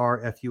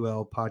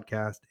DERFUL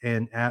Podcast,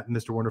 and at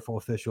Mr. Wonderful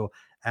Official,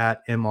 at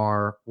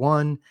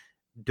MR1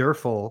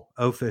 Durful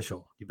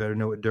Official. You better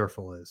know what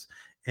Durful is.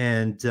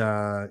 And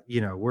I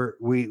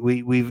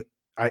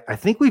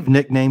think we've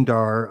nicknamed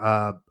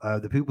our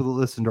the people that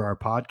listen to our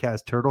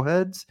podcast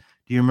Turtleheads.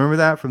 Do you remember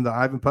that from the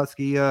Ivan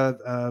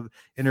Putski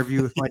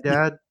interview with my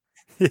dad?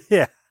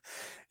 Yeah.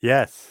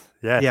 Yes.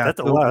 That's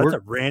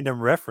a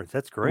random reference.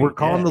 That's great. We're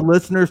calling the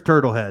listeners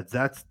Turtleheads.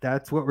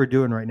 That's what we're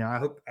doing right now.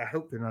 I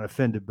hope they're not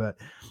offended, but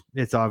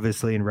it's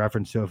obviously in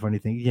reference to a funny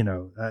thing.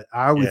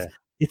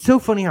 It's so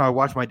funny how I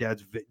watch my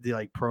dad's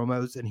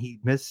promos and he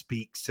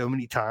misspeaks so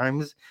many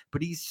times,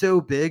 but he's so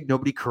big,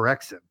 nobody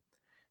corrects him.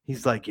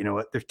 He's like, you know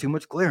what? There's too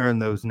much glare in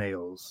those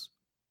nails.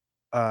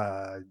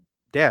 Dad,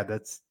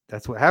 that's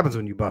what happens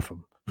when you buff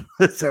them.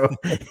 So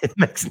it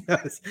makes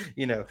sense,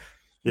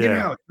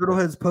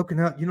 Turtlehead's poking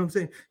out. You know what I'm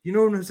saying? You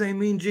know what I'm saying?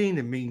 Mean Gene,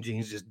 and Mean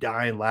Gene's just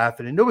dying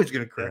laughing, and nobody's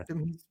going to correct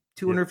him. He's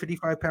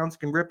 255 pounds,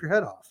 can rip your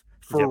head off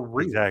for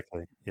real.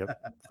 Exactly. Yep,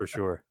 for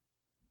sure.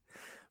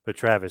 But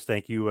Travis,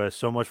 thank you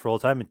so much for all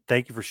the time, and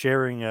thank you for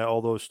sharing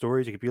all those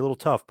stories. It could be a little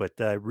tough, but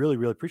I really,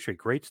 really appreciate it.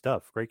 Great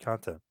stuff, great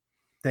content.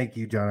 Thank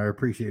you, John. I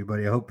appreciate it,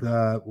 buddy. I hope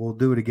we'll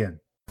do it again.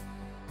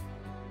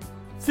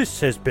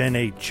 This has been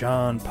a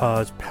John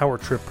Paz Power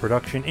Trip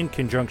production in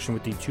conjunction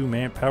with the Two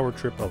Man Power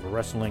Trip of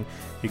Wrestling.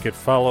 You could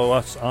follow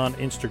us on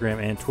Instagram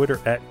and Twitter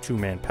at Two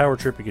Man Power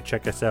Trip. You could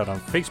check us out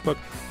on Facebook.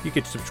 You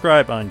could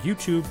subscribe on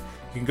YouTube.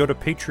 You can go to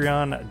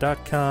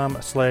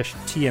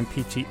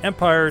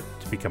patreon.com/TMPTEmpire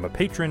to become a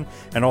patron,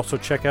 and also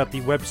check out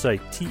the website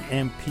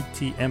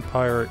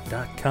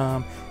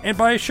tmptempire.com and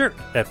buy a shirt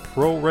at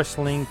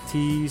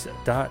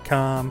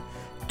prowrestlingtees.com.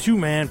 Two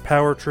Man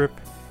Power Trip,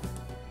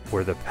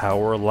 where the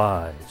power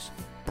lies,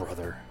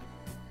 brother.